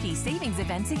 VIP savings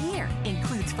events a year.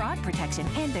 Includes fraud protection,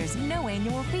 and there's no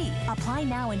annual fee. Apply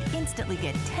now and instantly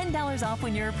get $10 off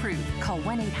when you're approved. Call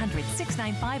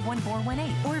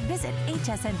 1-800-695-1418 or visit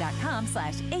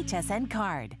hsn.com/HSN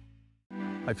card.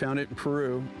 I found it in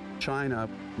Peru, China,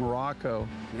 Morocco,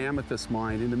 an amethyst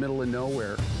mine in the middle of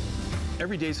nowhere.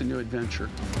 Every day's a new adventure.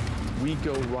 We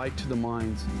go right to the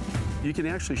mines. You can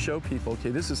actually show people, okay,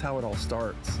 this is how it all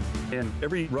starts. And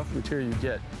every rough material you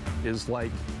get is like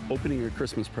opening a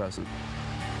Christmas present.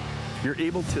 You're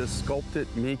able to sculpt it,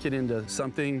 make it into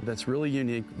something that's really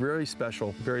unique, very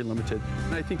special, very limited.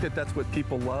 And I think that that's what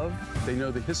people love. They know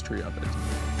the history of it.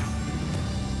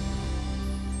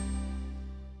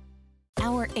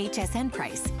 Our HSN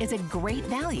price is a great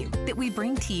value that we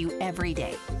bring to you every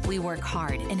day. We work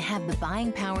hard and have the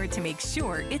buying power to make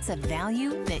sure it's a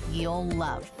value that you'll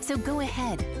love. So go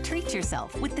ahead, treat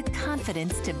yourself with the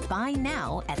confidence to buy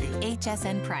now at the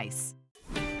HSN price.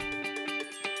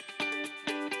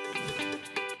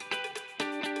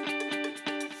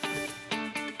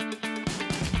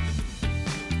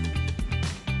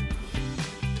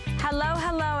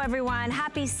 Hello, everyone.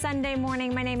 Happy Sunday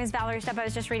morning. My name is Valerie Stepp. I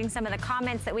was just reading some of the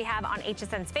comments that we have on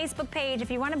HSN's Facebook page.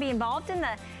 If you want to be involved in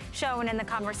the show and in the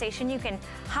conversation, you can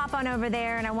hop on over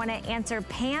there. And I want to answer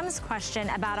Pam's question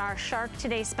about our Shark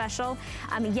Today special.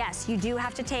 Yes, you do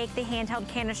have to take the handheld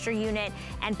canister unit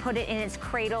and put it in its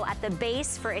cradle at the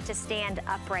base for it to stand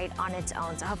upright on its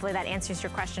own. So hopefully that answers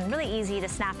your question. Really easy to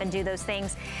snap and do those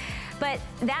things. But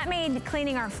that made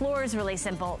cleaning our floors really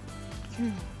simple.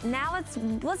 Now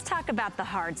let's talk about the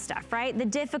hard stuff, right? The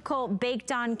difficult,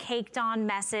 baked on, caked on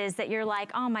messes that you're like,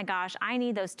 oh my gosh, I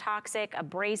need those toxic,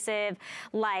 abrasive,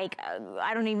 like,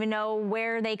 I don't even know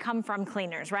where they come from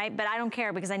cleaners, right? But I don't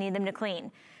care because I need them to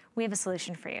clean. We have a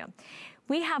solution for you.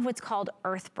 We have what's called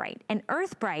Earth Bright, and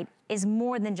Earth Bright is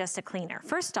more than just a cleaner.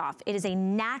 First off, it is a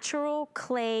natural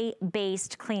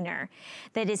clay-based cleaner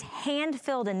that is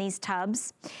hand-filled in these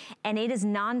tubs, and it is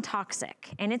non-toxic.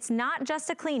 And it's not just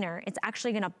a cleaner, it's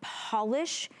actually gonna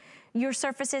polish your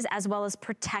surfaces as well as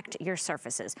protect your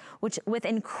surfaces, which with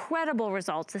incredible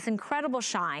results, this incredible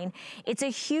shine. It's a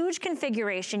huge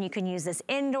configuration. You can use this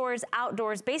indoors,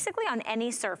 outdoors, basically on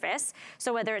any surface.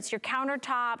 So whether it's your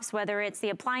countertops, whether it's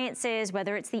the appliances,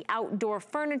 whether it's the outdoor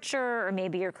furniture, or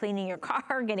maybe you're cleaning your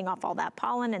car, getting off all that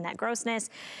pollen and that grossness,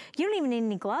 you don't even need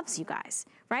any gloves, you guys.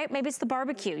 Right? Maybe it's the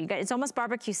barbecue. It's almost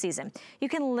barbecue season. You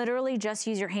can literally just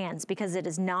use your hands because it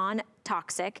is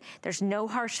non-toxic. There's no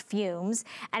harsh fumes,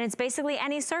 and it's basically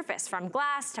any surface from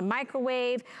glass to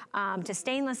microwave to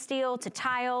stainless steel to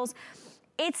tiles.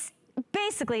 It's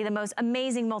basically the most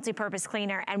amazing multi-purpose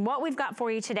cleaner, and what we've got for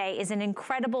you today is an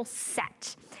incredible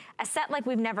set. A set like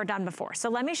we've never done before. So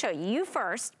let me show you. You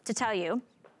first, to tell you,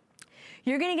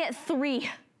 you're gonna get 3.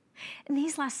 And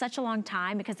these last such a long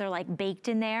time because they're like baked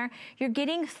in there. You're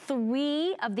getting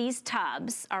 3 of these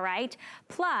tubs, all right?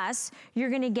 Plus,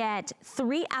 you're gonna get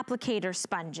 3 applicator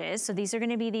sponges. So these are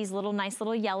gonna be these little nice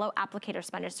little yellow applicator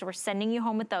sponges. So we're sending you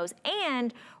home with those.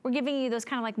 And we're giving you those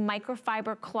kind of like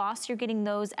microfiber cloths. You're getting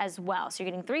those as well. So you're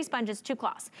getting 3 sponges, 2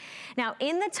 cloths. Now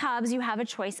in the tubs, you have a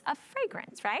choice of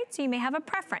fragrance, right? So you may have a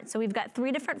preference. So we've got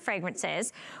 3 different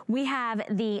fragrances. We have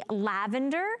the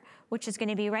lavender, which is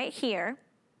gonna be right here.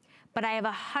 But I have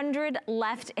 100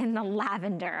 left in the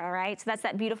lavender, all right? So that's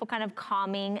that beautiful kind of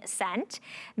calming scent.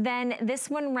 Then this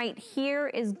one right here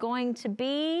is going to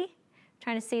be,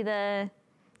 trying to see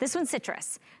this one's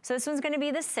citrus. So this one's gonna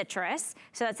be the citrus.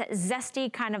 So that's that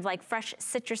zesty kind of like fresh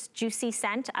citrus juicy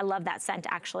scent. I love that scent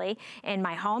actually in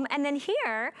my home. And then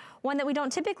here, one that we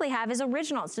don't typically have is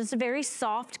original. It's just a very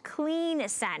soft, clean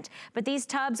scent. But these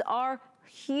tubs are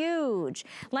huge.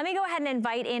 Let me go ahead and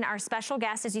invite in our special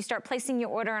guest as you start placing your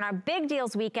order on our big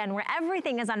deals weekend where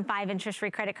everything is on 5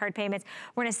 interest-free credit card payments.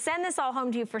 We're gonna send this all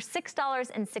home to you for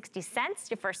 $6.60,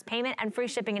 your first payment, and free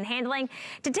shipping and handling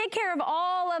to take care of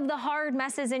all of the hard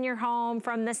messes in your home,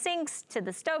 from the sinks to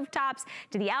the stovetops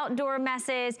to the outdoor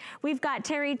messes. We've got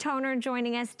Terry Toner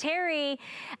joining us. Terry,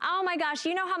 oh my gosh,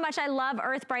 you know how much I love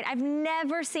EarthBrite. I've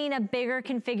never seen a bigger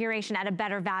configuration at a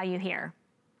better value here.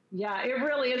 Yeah, it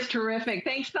really is terrific.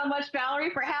 Thanks so much,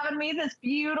 Valerie, for having me this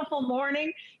beautiful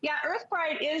morning. Yeah,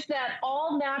 EarthBrite is that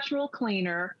all-natural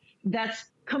cleaner that's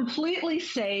completely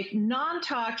safe,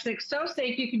 non-toxic, so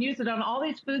safe you can use it on all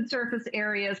these food surface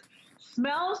areas.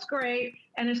 Smells great,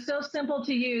 and it's so simple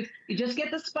to use. You just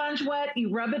get the sponge wet, you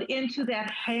rub it into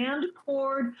that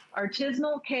hand-poured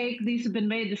artisanal cake. These have been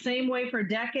made the same way for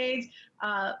decades.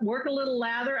 Work a little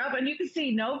lather up, and you can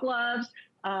see no gloves.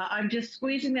 I'm just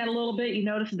squeezing that a little bit. You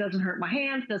notice it doesn't hurt my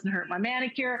hands, doesn't hurt my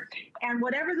manicure. And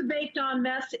whatever the baked on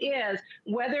mess is,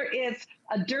 whether it's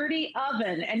a dirty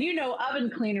oven, and you know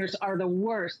oven cleaners are the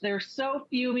worst. They're so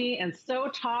fumy and so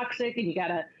toxic, and you got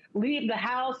to leave the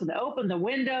house and open the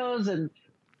windows and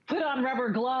put on rubber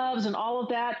gloves and all of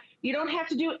that. You don't have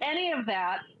to do any of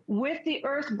that with the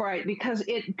EarthBrite because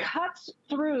it cuts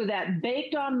through that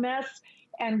baked on mess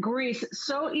and grease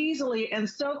so easily and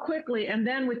so quickly. And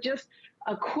then with just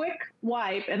a quick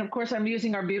wipe, and of course I'm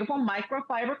using our beautiful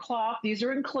microfiber cloth. These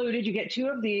are included. You get 2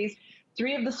 of these,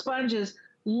 3 of the sponges.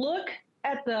 Look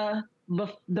at the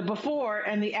before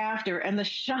and the after, and the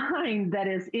shine that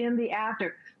is in the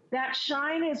after. That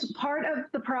shine is part of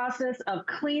the process of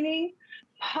cleaning,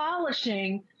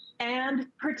 polishing, and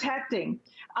protecting.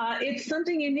 It's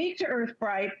something unique to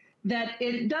EarthBrite that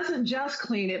it doesn't just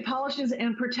clean, it polishes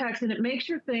and protects, and it makes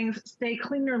your things stay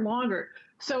cleaner longer.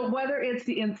 So whether it's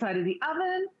the inside of the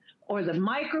oven or the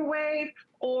microwave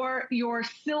or your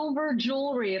silver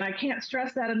jewelry, and I can't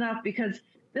stress that enough because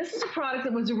this is a product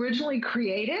that was originally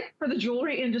created for the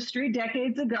jewelry industry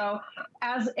decades ago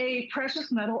as a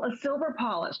precious metal, a silver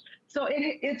polish. So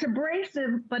it's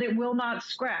abrasive, but it will not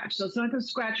scratch. So it's not going to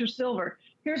scratch your silver.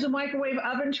 Here's a microwave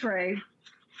oven tray.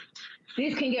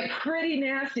 These can get pretty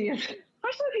nasty, especially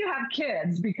if you have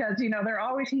kids, because, you know, they're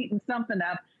always heating something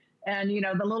up. And, you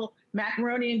know, the little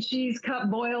macaroni and cheese cup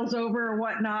boils over or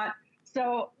whatnot.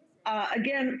 So,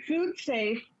 again, food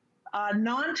safe,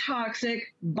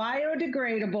 non-toxic,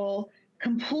 biodegradable,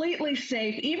 completely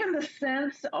safe. Even the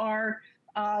scents are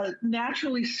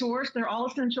naturally sourced. They're all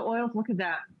essential oils. Look at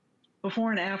that,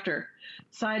 before and after,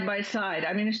 side by side.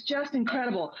 I mean, it's just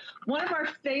incredible. One of our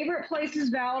favorite places,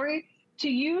 Valerie, to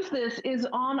use this is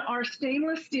on our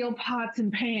stainless steel pots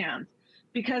and pans.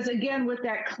 Because again, with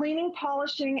that cleaning,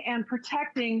 polishing, and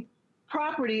protecting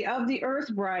property of the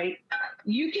EarthBrite,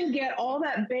 you can get all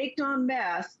that baked on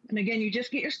mess. And again, you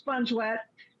just get your sponge wet,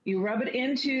 you rub it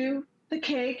into the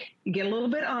cake, you get a little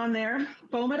bit on there,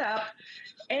 foam it up.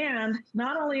 And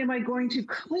not only am I going to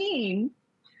clean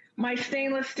my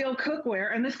stainless steel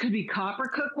cookware, and this could be copper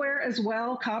cookware as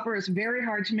well. Copper is very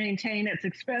hard to maintain, it's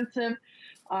expensive.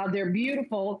 They're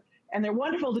beautiful. And they're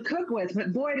wonderful to cook with,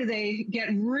 but boy, do they get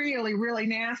really, really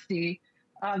nasty.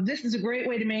 This is a great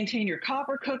way to maintain your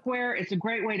copper cookware. It's a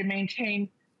great way to maintain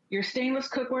your stainless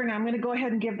cookware. Now I'm going to go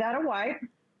ahead and give that a wipe.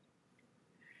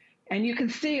 And you can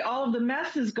see all of the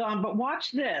mess is gone, but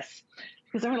watch this,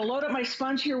 because I'm going to load up my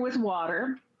sponge here with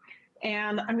water,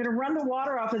 and I'm going to run the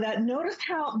water off of that. Notice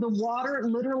how the water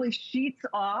literally sheets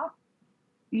off.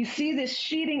 You see this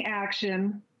sheeting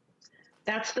action.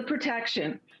 That's the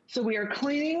protection. So we are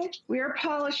cleaning, we are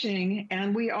polishing,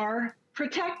 and we are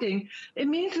protecting. It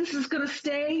means this is going to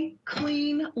stay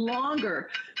clean longer.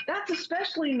 That's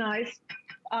especially nice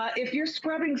if you're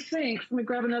scrubbing sinks. Let me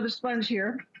grab another sponge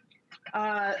here.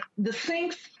 The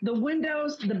sinks, the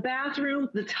windows, the bathroom,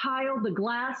 the tile, the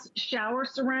glass shower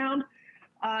surround.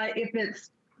 If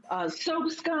it's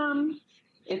soap scum,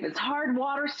 if it's hard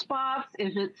water spots,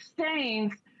 if it's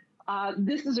stains,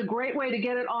 this is a great way to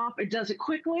get it off. It does it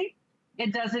quickly.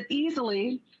 It does it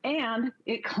easily, and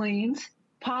it cleans,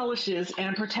 polishes,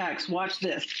 and protects. Watch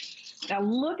this. Now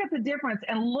look at the difference,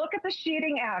 and look at the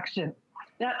sheeting action.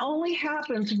 That only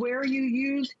happens where you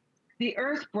use the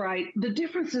EarthBrite. The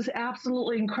difference is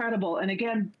absolutely incredible. And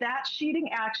again, that sheeting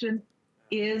action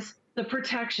is the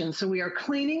protection. So we are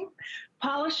cleaning,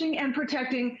 polishing, and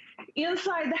protecting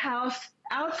inside the house,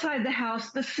 outside the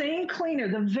house, the same cleaner,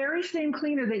 the very same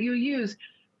cleaner that you use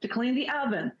to clean the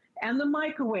oven and the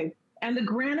microwave and the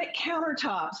granite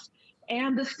countertops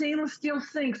and the stainless steel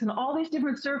sinks and all these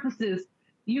different surfaces.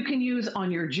 You can use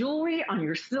on your jewelry, on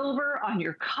your silver, on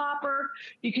your copper.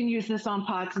 You can use this on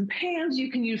pots and pans.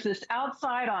 You can use this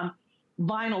outside on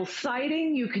vinyl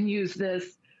siding. You can use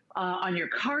this on your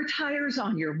car tires,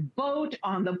 on your boat,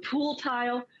 on the pool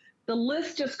tile. The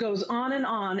list just goes on,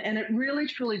 and it really,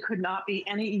 truly could not be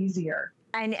any easier.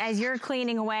 And as you're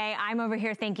cleaning away, I'm over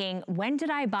here thinking, when did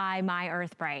I buy my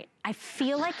Earth Bright? I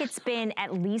feel like it's been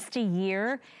at least a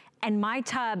year, and my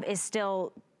tub is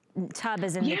still, tub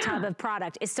as in the tub of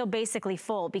product, is still basically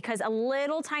full, because a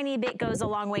little tiny bit goes a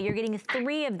long way. You're getting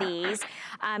 3 of these.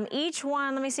 Each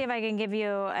one, let me see if I can give you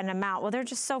an amount. Well, they're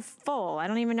just so full. I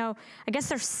don't even know. I guess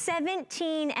they're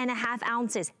 17 and a half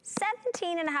ounces.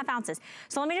 17 and a half ounces.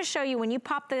 So let me just show you, when you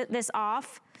pop this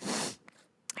off,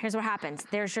 here's what happens.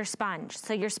 There's your sponge.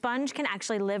 So your sponge can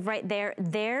actually live right there.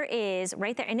 There is,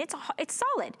 right there, and it's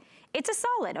solid. It's a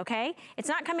solid, okay? It's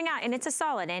not coming out, and it's a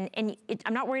solid, and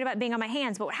I'm not worried about being on my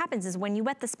hands, but what happens is when you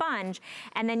wet the sponge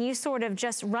and then you sort of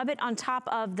just rub it on top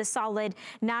of the solid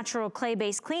natural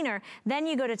clay-based cleaner, then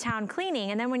you go to town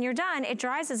cleaning, and then when you're done, it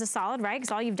dries as a solid, right?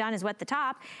 Because all you've done is wet the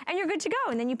top, and you're good to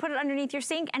go, and then you put it underneath your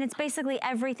sink, and it's basically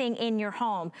everything in your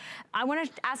home. I wanna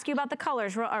ask you about the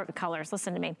colors,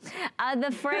 listen to me. The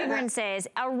fragrances,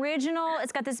 original,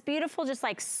 it's got this beautiful, just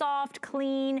like soft,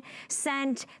 clean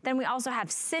scent. Then we also have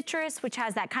citrus, which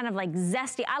has that kind of like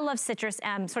zesty, I love citrus,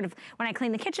 sort of when I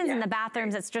clean the kitchens and the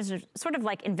bathrooms, it's just sort of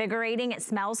like invigorating, it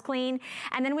smells clean.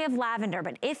 And then we have lavender,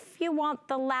 but if you want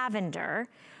the lavender,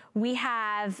 we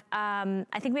have, I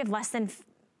think we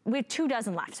have 2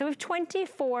 dozen left. So we have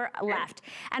 24 left.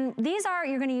 And these are,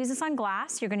 you're gonna use this on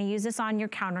glass, you're gonna use this on your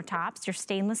countertops, your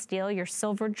stainless steel, your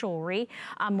silver jewelry,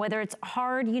 whether it's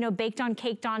hard, you know, baked on,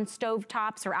 caked on stove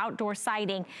tops or outdoor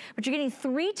siding. But you're getting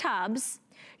 3 tubs.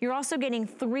 You're also getting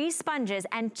 3 sponges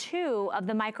and 2 of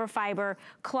the microfiber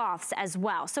cloths as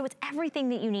well. So it's everything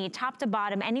that you need, top to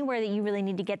bottom, anywhere that you really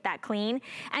need to get that clean.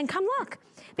 And come look,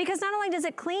 because not only does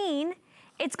it clean,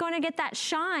 it's going to get that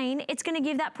shine, it's going to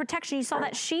give that protection. You saw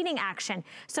that sheeting action.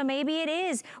 So maybe it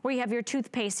is where you have your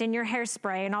toothpaste and your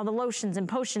hairspray and all the lotions and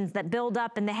potions that build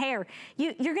up in the hair.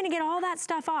 You're going to get all that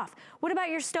stuff off. What about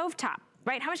your stovetop,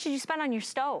 right? How much did you spend on your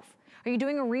stove? Are you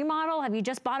doing a remodel? Have you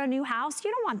just bought a new house?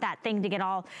 You don't want that thing to get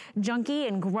all junky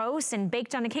and gross and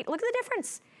baked on a cake. Look at the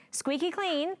difference. Squeaky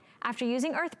clean after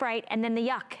using Earth Bright, and then the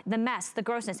yuck, the mess, the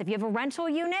grossness. If you have a rental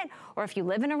unit, or if you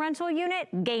live in a rental unit,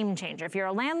 game changer. If you're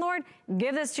a landlord,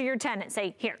 give this to your tenant.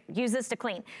 Say, here, use this to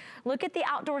clean. Look at the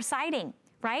outdoor siding,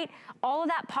 right? All of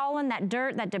that pollen, that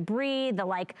dirt, that debris,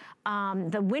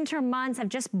 the winter months have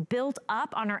just built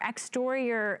up on our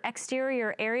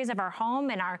exterior areas of our home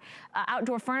and our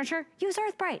outdoor furniture. Use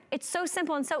Earth Bright. It's so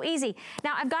simple and so easy.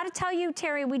 Now, I've got to tell you,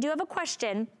 Terry, we do have a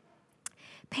question.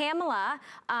 Pamela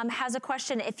has a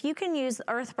question. If you can use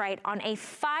Earth Bright on a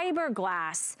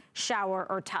fiberglass shower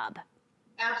or tub.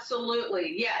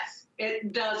 Absolutely, yes.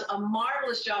 It does a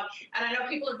marvelous job. And I know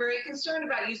people are very concerned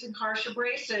about using harsh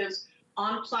abrasives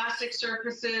on plastic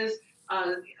surfaces,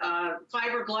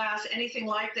 fiberglass, anything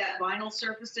like that, vinyl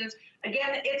surfaces.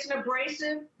 Again, it's an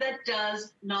abrasive that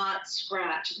does not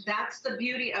scratch. That's the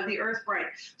beauty of the Earth Bright.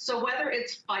 So whether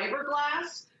it's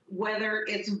fiberglass, whether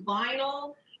it's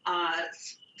vinyl,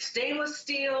 stainless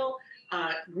steel,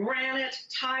 granite,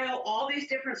 tile, all these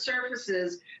different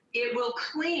surfaces, it will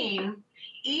clean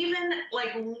even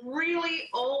like really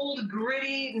old,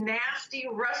 gritty, nasty,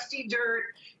 rusty dirt,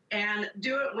 and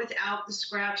do it without the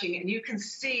scratching. And you can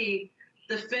see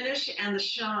the finish and the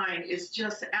shine is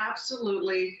just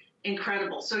absolutely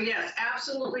incredible. So yes,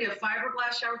 absolutely a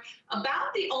fiberglass shower.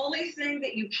 About the only thing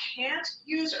that you can't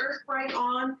use Earth Bright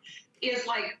on is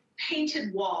like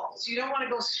painted walls. You don't want to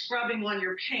go scrubbing on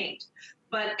your paint.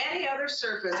 But any other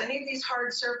surface, any of these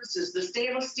hard surfaces, the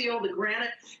stainless steel, the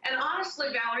granite, and honestly,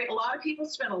 Valerie, a lot of people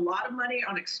spend a lot of money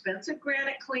on expensive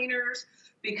granite cleaners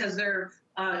because their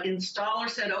installer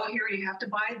said, oh, here, you have to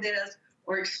buy this,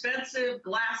 or expensive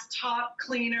glass top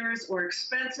cleaners, or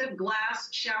expensive glass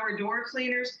shower door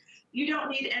cleaners. You don't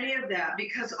need any of that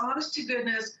because, honest to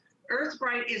goodness, Earth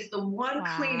Bright is the one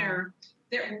cleaner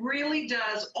that really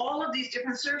does all of these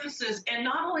different surfaces. And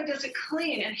not only does it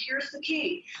clean, and here's the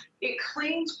key, it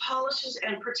cleans, polishes,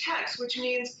 and protects, which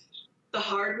means the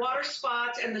hard water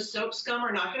spots and the soap scum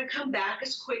are not going to come back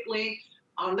as quickly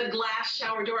on the glass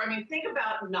shower door. I mean, think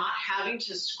about not having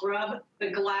to scrub the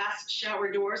glass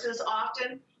shower doors as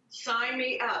often. Sign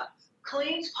me up.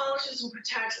 Cleans, polishes, and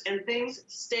protects, and things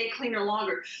stay cleaner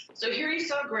longer. So here you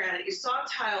saw granite, you saw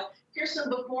tile. Here's some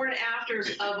before and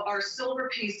afters of our silver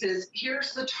pieces.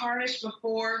 Here's the tarnish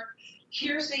before.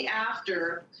 Here's the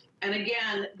after. And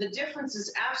again, the difference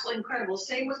is absolutely incredible.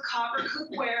 Same with copper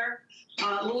cookware,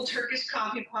 little Turkish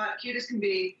coffee pot, cute as can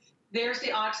be. There's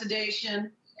the oxidation,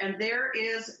 and there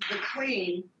is the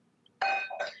clean.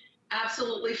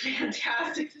 Absolutely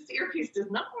fantastic. This earpiece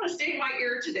does not want to stay in my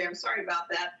ear today. I'm sorry about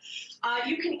that.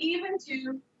 You can even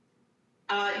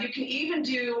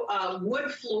do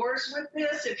wood floors with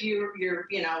this if you're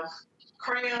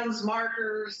crayons,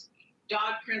 markers,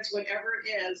 dog prints, whatever it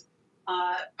is,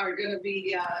 are going to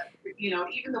be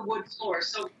even the wood floor.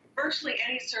 So virtually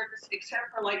any surface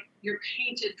except for like your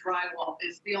painted drywall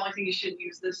is the only thing you should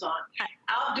use this on.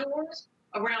 Outdoors,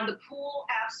 around the pool,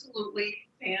 absolutely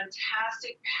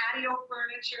fantastic. Patio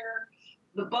furniture,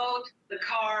 the boat, the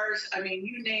cars, I mean,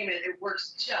 you name it, it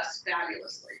works just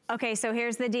fabulously. Okay, so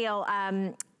here's the deal.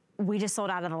 We just sold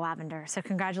out of the lavender. So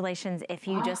congratulations if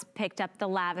you just picked up the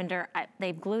lavender.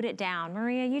 They've glued it down.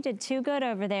 Maria, you did too good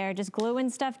over there, just gluing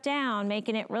stuff down,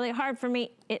 making it really hard for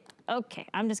me. Okay,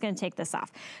 I'm just gonna take this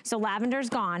off. So lavender's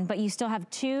gone, but you still have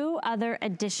 2 other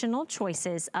additional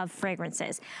choices of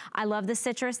fragrances. I love the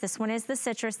citrus. This one is the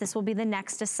citrus. This will be the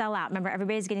next to sell out. Remember,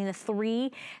 everybody's getting the 3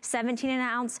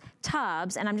 17-ounce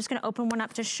tubs, and I'm just gonna open one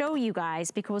up to show you guys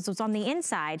because what's on the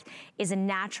inside is a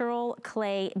natural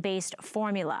clay-based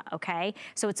formula, okay?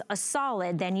 So it's a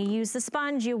solid, then you use the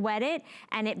sponge, you wet it,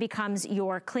 and it becomes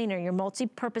your cleaner, your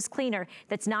multi-purpose cleaner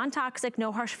that's non-toxic,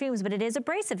 no harsh fumes, but it is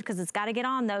abrasive because it's gotta get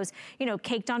on those,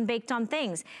 caked on, baked on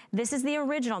things. This is the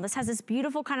original. This has this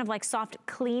beautiful kind of like soft,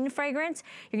 clean fragrance.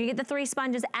 You're gonna get the 3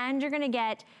 sponges and you're gonna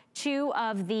get 2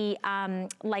 of the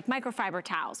like microfiber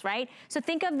towels, right? So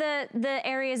think of the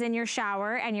areas in your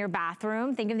shower and your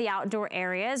bathroom. Think of the outdoor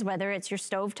areas, whether it's your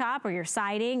stovetop or your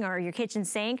siding or your kitchen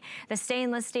sink, the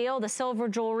stainless steel, the silver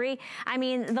jewelry. I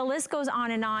mean, the list goes on,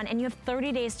 and you have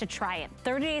 30 days to try it.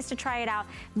 30 days to try it out.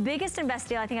 Biggest and best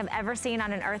deal I think I've ever seen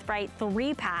on an Earth Bright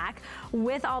 3-pack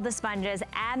with all the sponges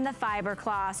and the fiber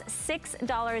cloths.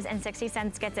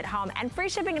 $6.60 gets it home, and free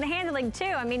shipping and handling too.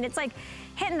 I mean, it's like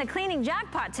hitting the cleaning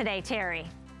jackpot today, Terry.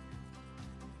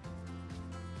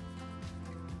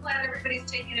 Glad everybody's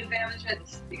taking advantage of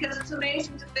it because it's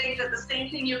amazing to think that the same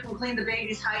thing you can clean the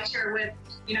baby's high chair with,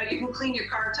 you can clean your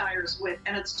car tires with,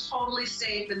 and it's totally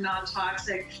safe and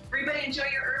non-toxic. Everybody enjoy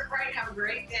your Earth Bright. Have a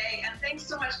great day, and thanks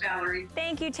so much, Valerie.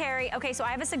 Thank you, Terry. Okay, so I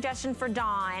have a suggestion for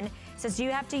Dawn. Says, do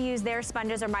you have to use their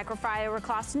sponges or microfiber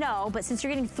cloths? No, but since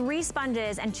you're getting 3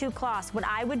 sponges and 2 cloths, what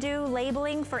I would do,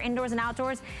 labeling for indoors and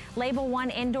outdoors, label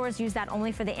 1 indoors, use that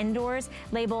only for the indoors,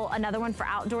 label another one for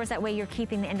outdoors, that way you're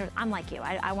keeping the indoors. I'm like you,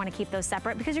 I wanna keep those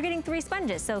separate because you're getting 3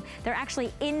 sponges, so they're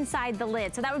actually inside the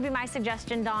lid. So that would be my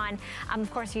suggestion, Dawn.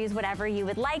 Of course, use whatever you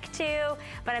would like to,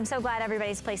 but I'm so glad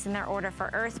everybody's placing their order for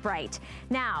Earth Bright.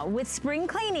 Now, with spring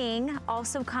cleaning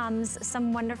also comes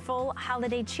some wonderful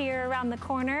holiday cheer around the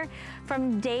corner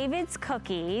from David's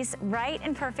Cookies, right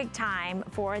in perfect time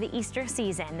for the Easter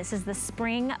season. This is the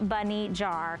Spring Bunny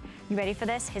Jar. You ready for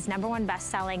this? His #1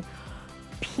 best-selling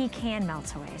pecan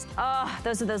meltaways. Oh,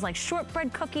 those are those like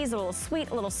shortbread cookies, a little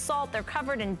sweet, a little salt. They're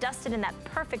covered and dusted in that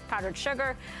perfect powdered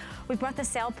sugar. We brought the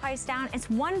sale price down. It's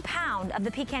 1 pound of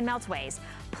the pecan meltaways.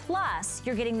 Plus,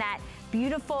 you're getting that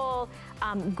beautiful,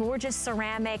 gorgeous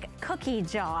ceramic cookie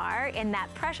jar in that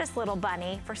precious little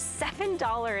bunny for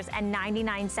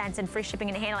 $7.99 in free shipping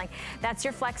and handling. That's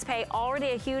your flex pay.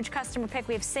 Already a huge customer pick.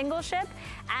 We have single ship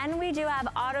and we do have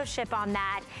auto ship on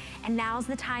that. And now's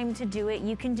the time to do it.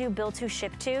 You can do bill to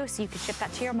ship to, so you can ship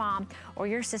that to your mom or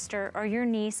your sister or your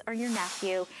niece or your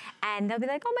nephew. And they'll be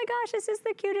like, oh my gosh, this is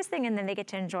the cutest thing. And then they get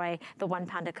to enjoy the 1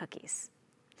 pound of cookies.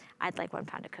 I'd like 1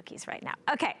 pound of cookies right now.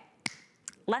 Okay.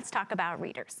 Let's talk about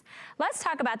readers. Let's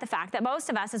talk about the fact that most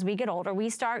of us, as we get older, we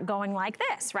start going like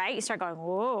this, right? You start going,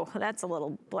 whoa, that's a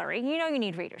little blurry. You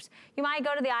need readers. You might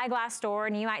go to the eyeglass store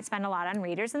and you might spend a lot on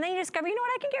readers, and then you discover, you know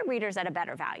what, I can get readers at a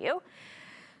better value,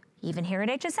 even here at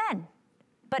HSN.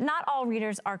 But not all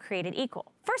readers are created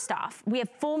equal. First off, we have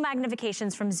full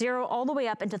magnifications from 0 all the way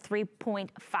up into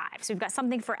 3.5. So we've got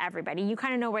something for everybody. You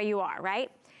kind of know where you are, right?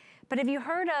 But have you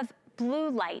heard of blue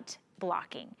light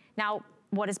blocking? Now,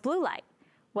 what is blue light?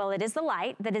 Well, it is the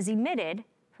light that is emitted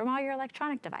from all your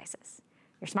electronic devices,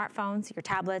 your smartphones, your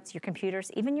tablets, your computers,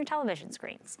 even your television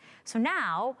screens. So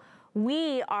now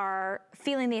we are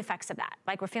feeling the effects of that.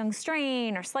 Like we're feeling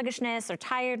strain or sluggishness or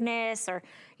tiredness or,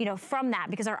 from that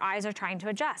because our eyes are trying to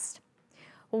adjust.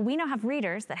 Well, we now have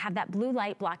readers that have that blue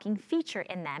light blocking feature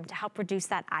in them to help reduce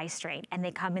that eye strain. And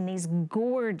they come in these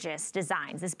gorgeous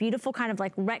designs, this beautiful kind of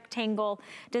like rectangle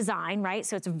design, right?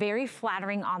 So it's very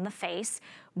flattering on the face,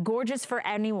 gorgeous for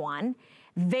anyone.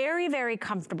 Very, very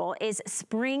comfortable, is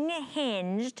spring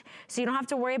hinged, so you don't have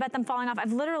to worry about them falling off.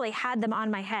 I've literally had them on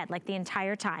my head like the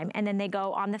entire time, and then they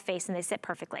go on the face and they sit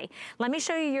perfectly. Let me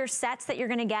show you your sets that you're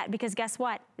gonna get, because guess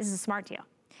what? This is a smart deal.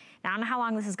 Now, I don't know how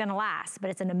long this is gonna last, but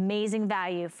it's an amazing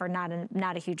value for not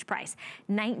a huge price.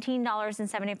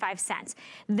 $19.75.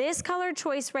 This color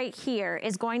choice right here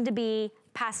is going to be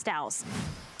pastels.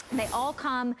 They all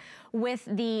come with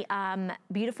the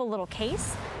beautiful little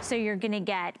case. So you're gonna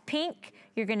get pink,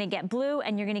 you're gonna get blue,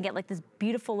 and you're gonna get like this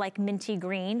beautiful like minty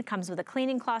green. Comes with a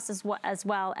cleaning cloth as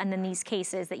well, and then these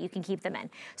cases that you can keep them in.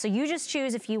 So you just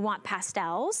choose if you want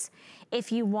pastels,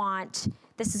 if you want,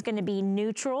 this is gonna be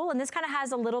neutral, and this kind of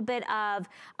has a little bit of,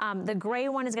 the gray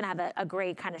one is gonna have a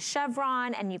gray kind of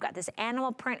chevron, and you've got this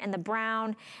animal print in the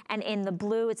brown, and in the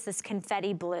blue, it's this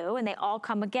confetti blue, and they all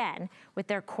come again with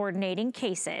their coordinating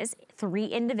cases, 3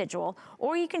 individual,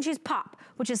 or you can choose pop,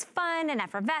 which is fun and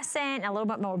effervescent, and a little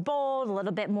bit more bold, a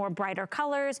little bit more brighter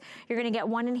colors. You're gonna get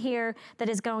one in here that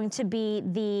is going to be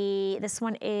this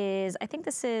one is, I think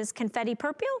this is confetti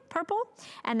purple,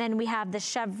 and then we have the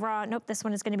chevron, nope, this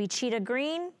one is gonna be cheetah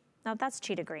green. No, that's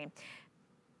cheetah green.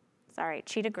 Sorry,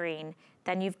 cheetah green.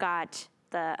 Then you've got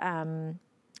the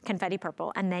confetti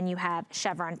purple, and then you have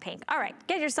chevron pink. All right,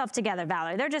 get yourself together,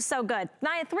 Valerie. They're just so good.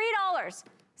 $3.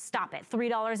 Stop it,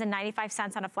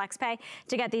 $3.95 on a FlexPay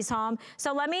to get these home.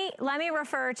 So let me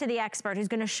refer to the expert who's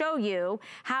gonna show you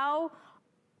how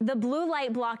the blue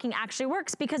light blocking actually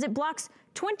works, because it blocks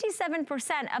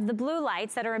 27% of the blue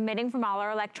lights that are emitting from all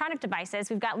our electronic devices.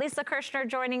 We've got Lisa Kirshner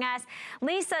joining us.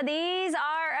 Lisa, these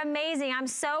are amazing. I'm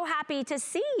so happy to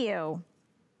see you.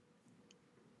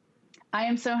 I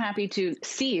am so happy to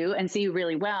see you and see you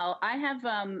really well. I have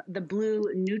the blue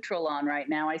neutral on right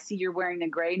now. I see you're wearing the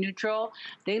gray neutral.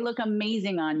 They look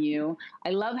amazing on you. I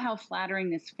love how flattering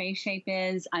this face shape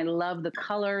is. I love the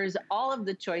colors. All of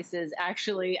the choices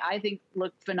actually, I think,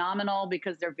 look phenomenal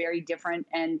because they're very different.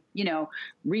 And, you know,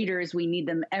 readers, we need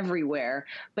them everywhere.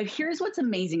 But here's what's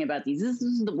amazing about these. This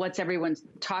is what's everyone's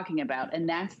talking about, and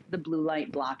that's the blue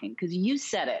light blocking, because you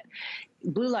said it.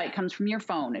 Blue light comes from your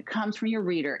phone. It comes from your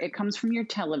reader. It comes from your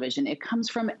television. It comes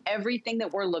from everything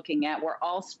that we're looking at. We're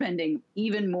all spending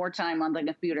even more time on the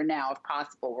computer now, if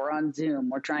possible. We're on Zoom.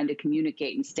 We're trying to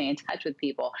communicate and stay in touch with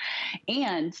people.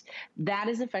 And that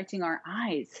is affecting our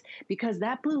eyes, because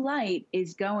that blue light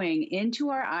is going into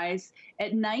our eyes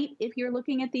at night. If you're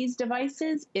looking at these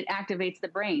devices, it activates the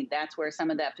brain. That's where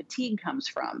some of that fatigue comes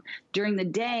from. During the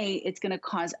day, it's going to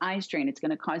cause eye strain. It's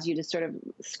going to cause you to sort of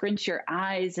scrunch your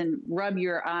eyes and rub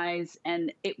your eyes,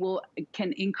 and it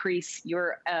can increase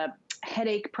your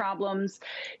headache problems.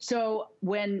 So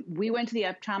when we went to the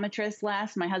optometrist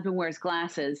last, my husband wears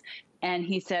glasses, and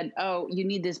he said, oh, you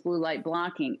need this blue light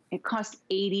blocking. It cost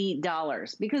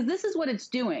 $80, because this is what it's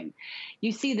doing.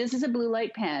 You see, this is a blue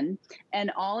light pen,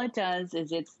 and all it does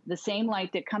is it's the same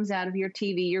light that comes out of your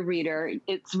TV, your reader.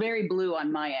 It's very blue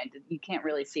on my end. You can't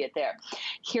really see it there.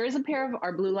 Here's a pair of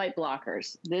our blue light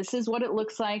blockers. This is what it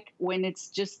looks like when it's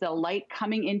just the light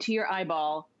coming into your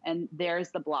eyeball, and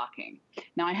there's the blocking.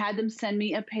 Now, I had them send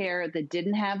me a pair that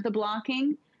didn't have the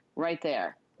blocking right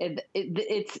there.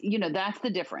 It's, you know, that's the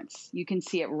difference. You can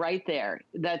see it right there.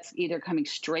 That's either coming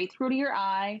straight through to your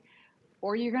eye,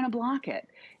 or you're going to block it.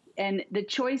 And the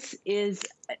choice is,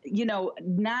 you know,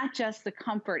 not just the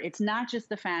comfort. It's not just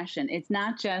the fashion. It's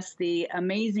not just the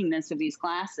amazingness of these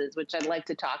glasses, which I'd like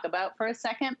to talk about for a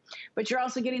second, but you're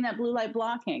also getting that blue light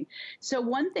blocking. So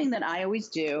one thing that I always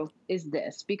do is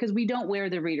this, because we don't wear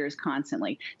the readers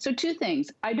constantly. So 2 things.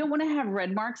 I don't want to have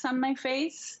red marks on my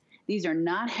face. These are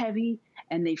not heavy,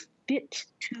 and they fit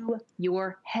to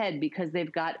your head because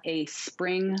they've got a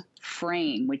spring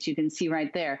frame, which you can see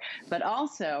right there. But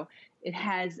also, it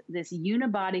has this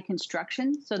unibody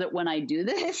construction so that when I do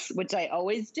this, which I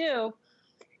always do,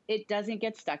 it doesn't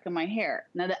get stuck in my hair.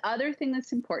 Now, the other thing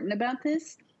that's important about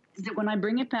this is that when I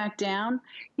bring it back down,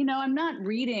 you know, I'm not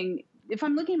reading. If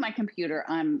I'm looking at my computer,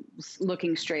 I'm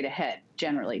looking straight ahead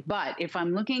generally. But if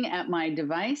I'm looking at my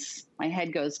device, my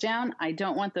head goes down. I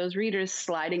don't want those readers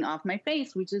sliding off my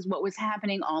face, which is what was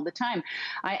happening all the time.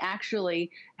 I actually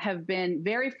have been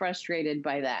very frustrated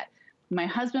by that. My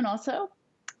husband also,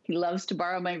 he loves to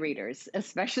borrow my readers,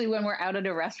 especially when we're out at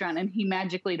a restaurant and he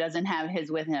magically doesn't have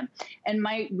his with him. And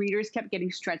my readers kept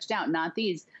getting stretched out, not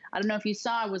these. I don't know if you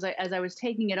saw, as I was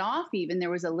taking it off even, there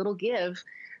was a little give.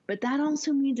 But that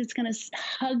also means it's going to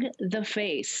hug the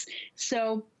face.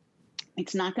 So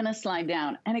it's not going to slide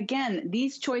down. And again,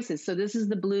 these choices, so this is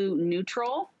the blue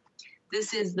neutral.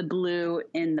 This is the blue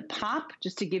in the pop,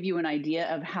 just to give you an idea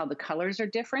of how the colors are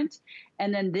different.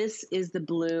 And then this is the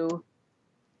blue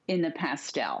in the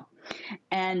pastel.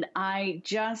 And I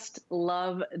just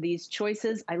love these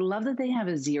choices. I love that they have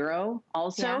a 0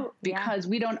 also, because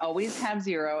we don't always have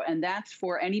 0. And that's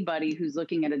for anybody who's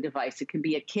looking at a device. It could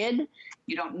be a kid.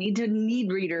 You don't need to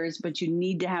need readers, but you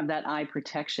need to have that eye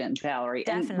protection, Valerie.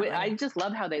 Definitely. And I just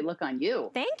love how they look on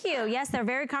you. Thank you. Yes, they're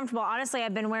very comfortable. Honestly,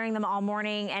 I've been wearing them all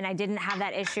morning, and I didn't have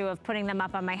that issue of putting them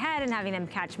up on my head and having them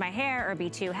catch my hair or be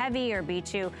too heavy or be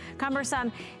too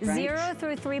cumbersome. Right. 0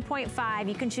 through 3.5,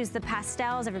 you can choose the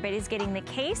pastels. Everybody's getting the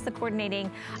case, the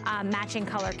coordinating matching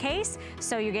color case.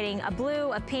 So you're getting a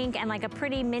blue, a pink, and like a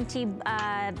pretty minty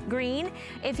green.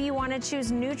 If you want to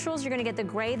choose neutrals, you're going to get the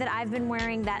gray that I've been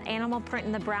wearing, that animal print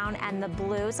in the brown and the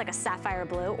blue. It's like a sapphire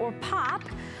blue. Or pop,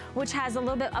 which has a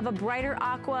little bit of a brighter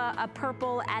aqua, a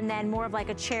purple, and then more of like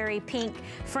a cherry pink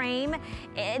frame.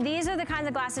 These are the kinds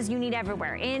of glasses you need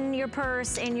everywhere. In your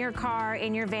purse, in your car,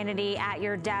 in your vanity, at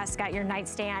your desk, at your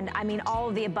nightstand. I mean, all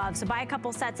of the above. So buy a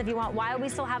couple sets if you want while we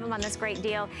still have them on this great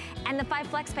deal. And the 5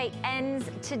 Flex Pay ends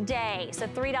today. So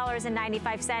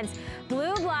 $3.95.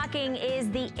 Blue blocking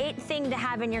is the it thing to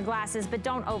have in your glasses, but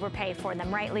don't overpay for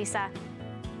them, right, Lisa?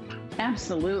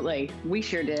 Absolutely. We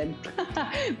sure did.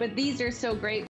 But these are so great.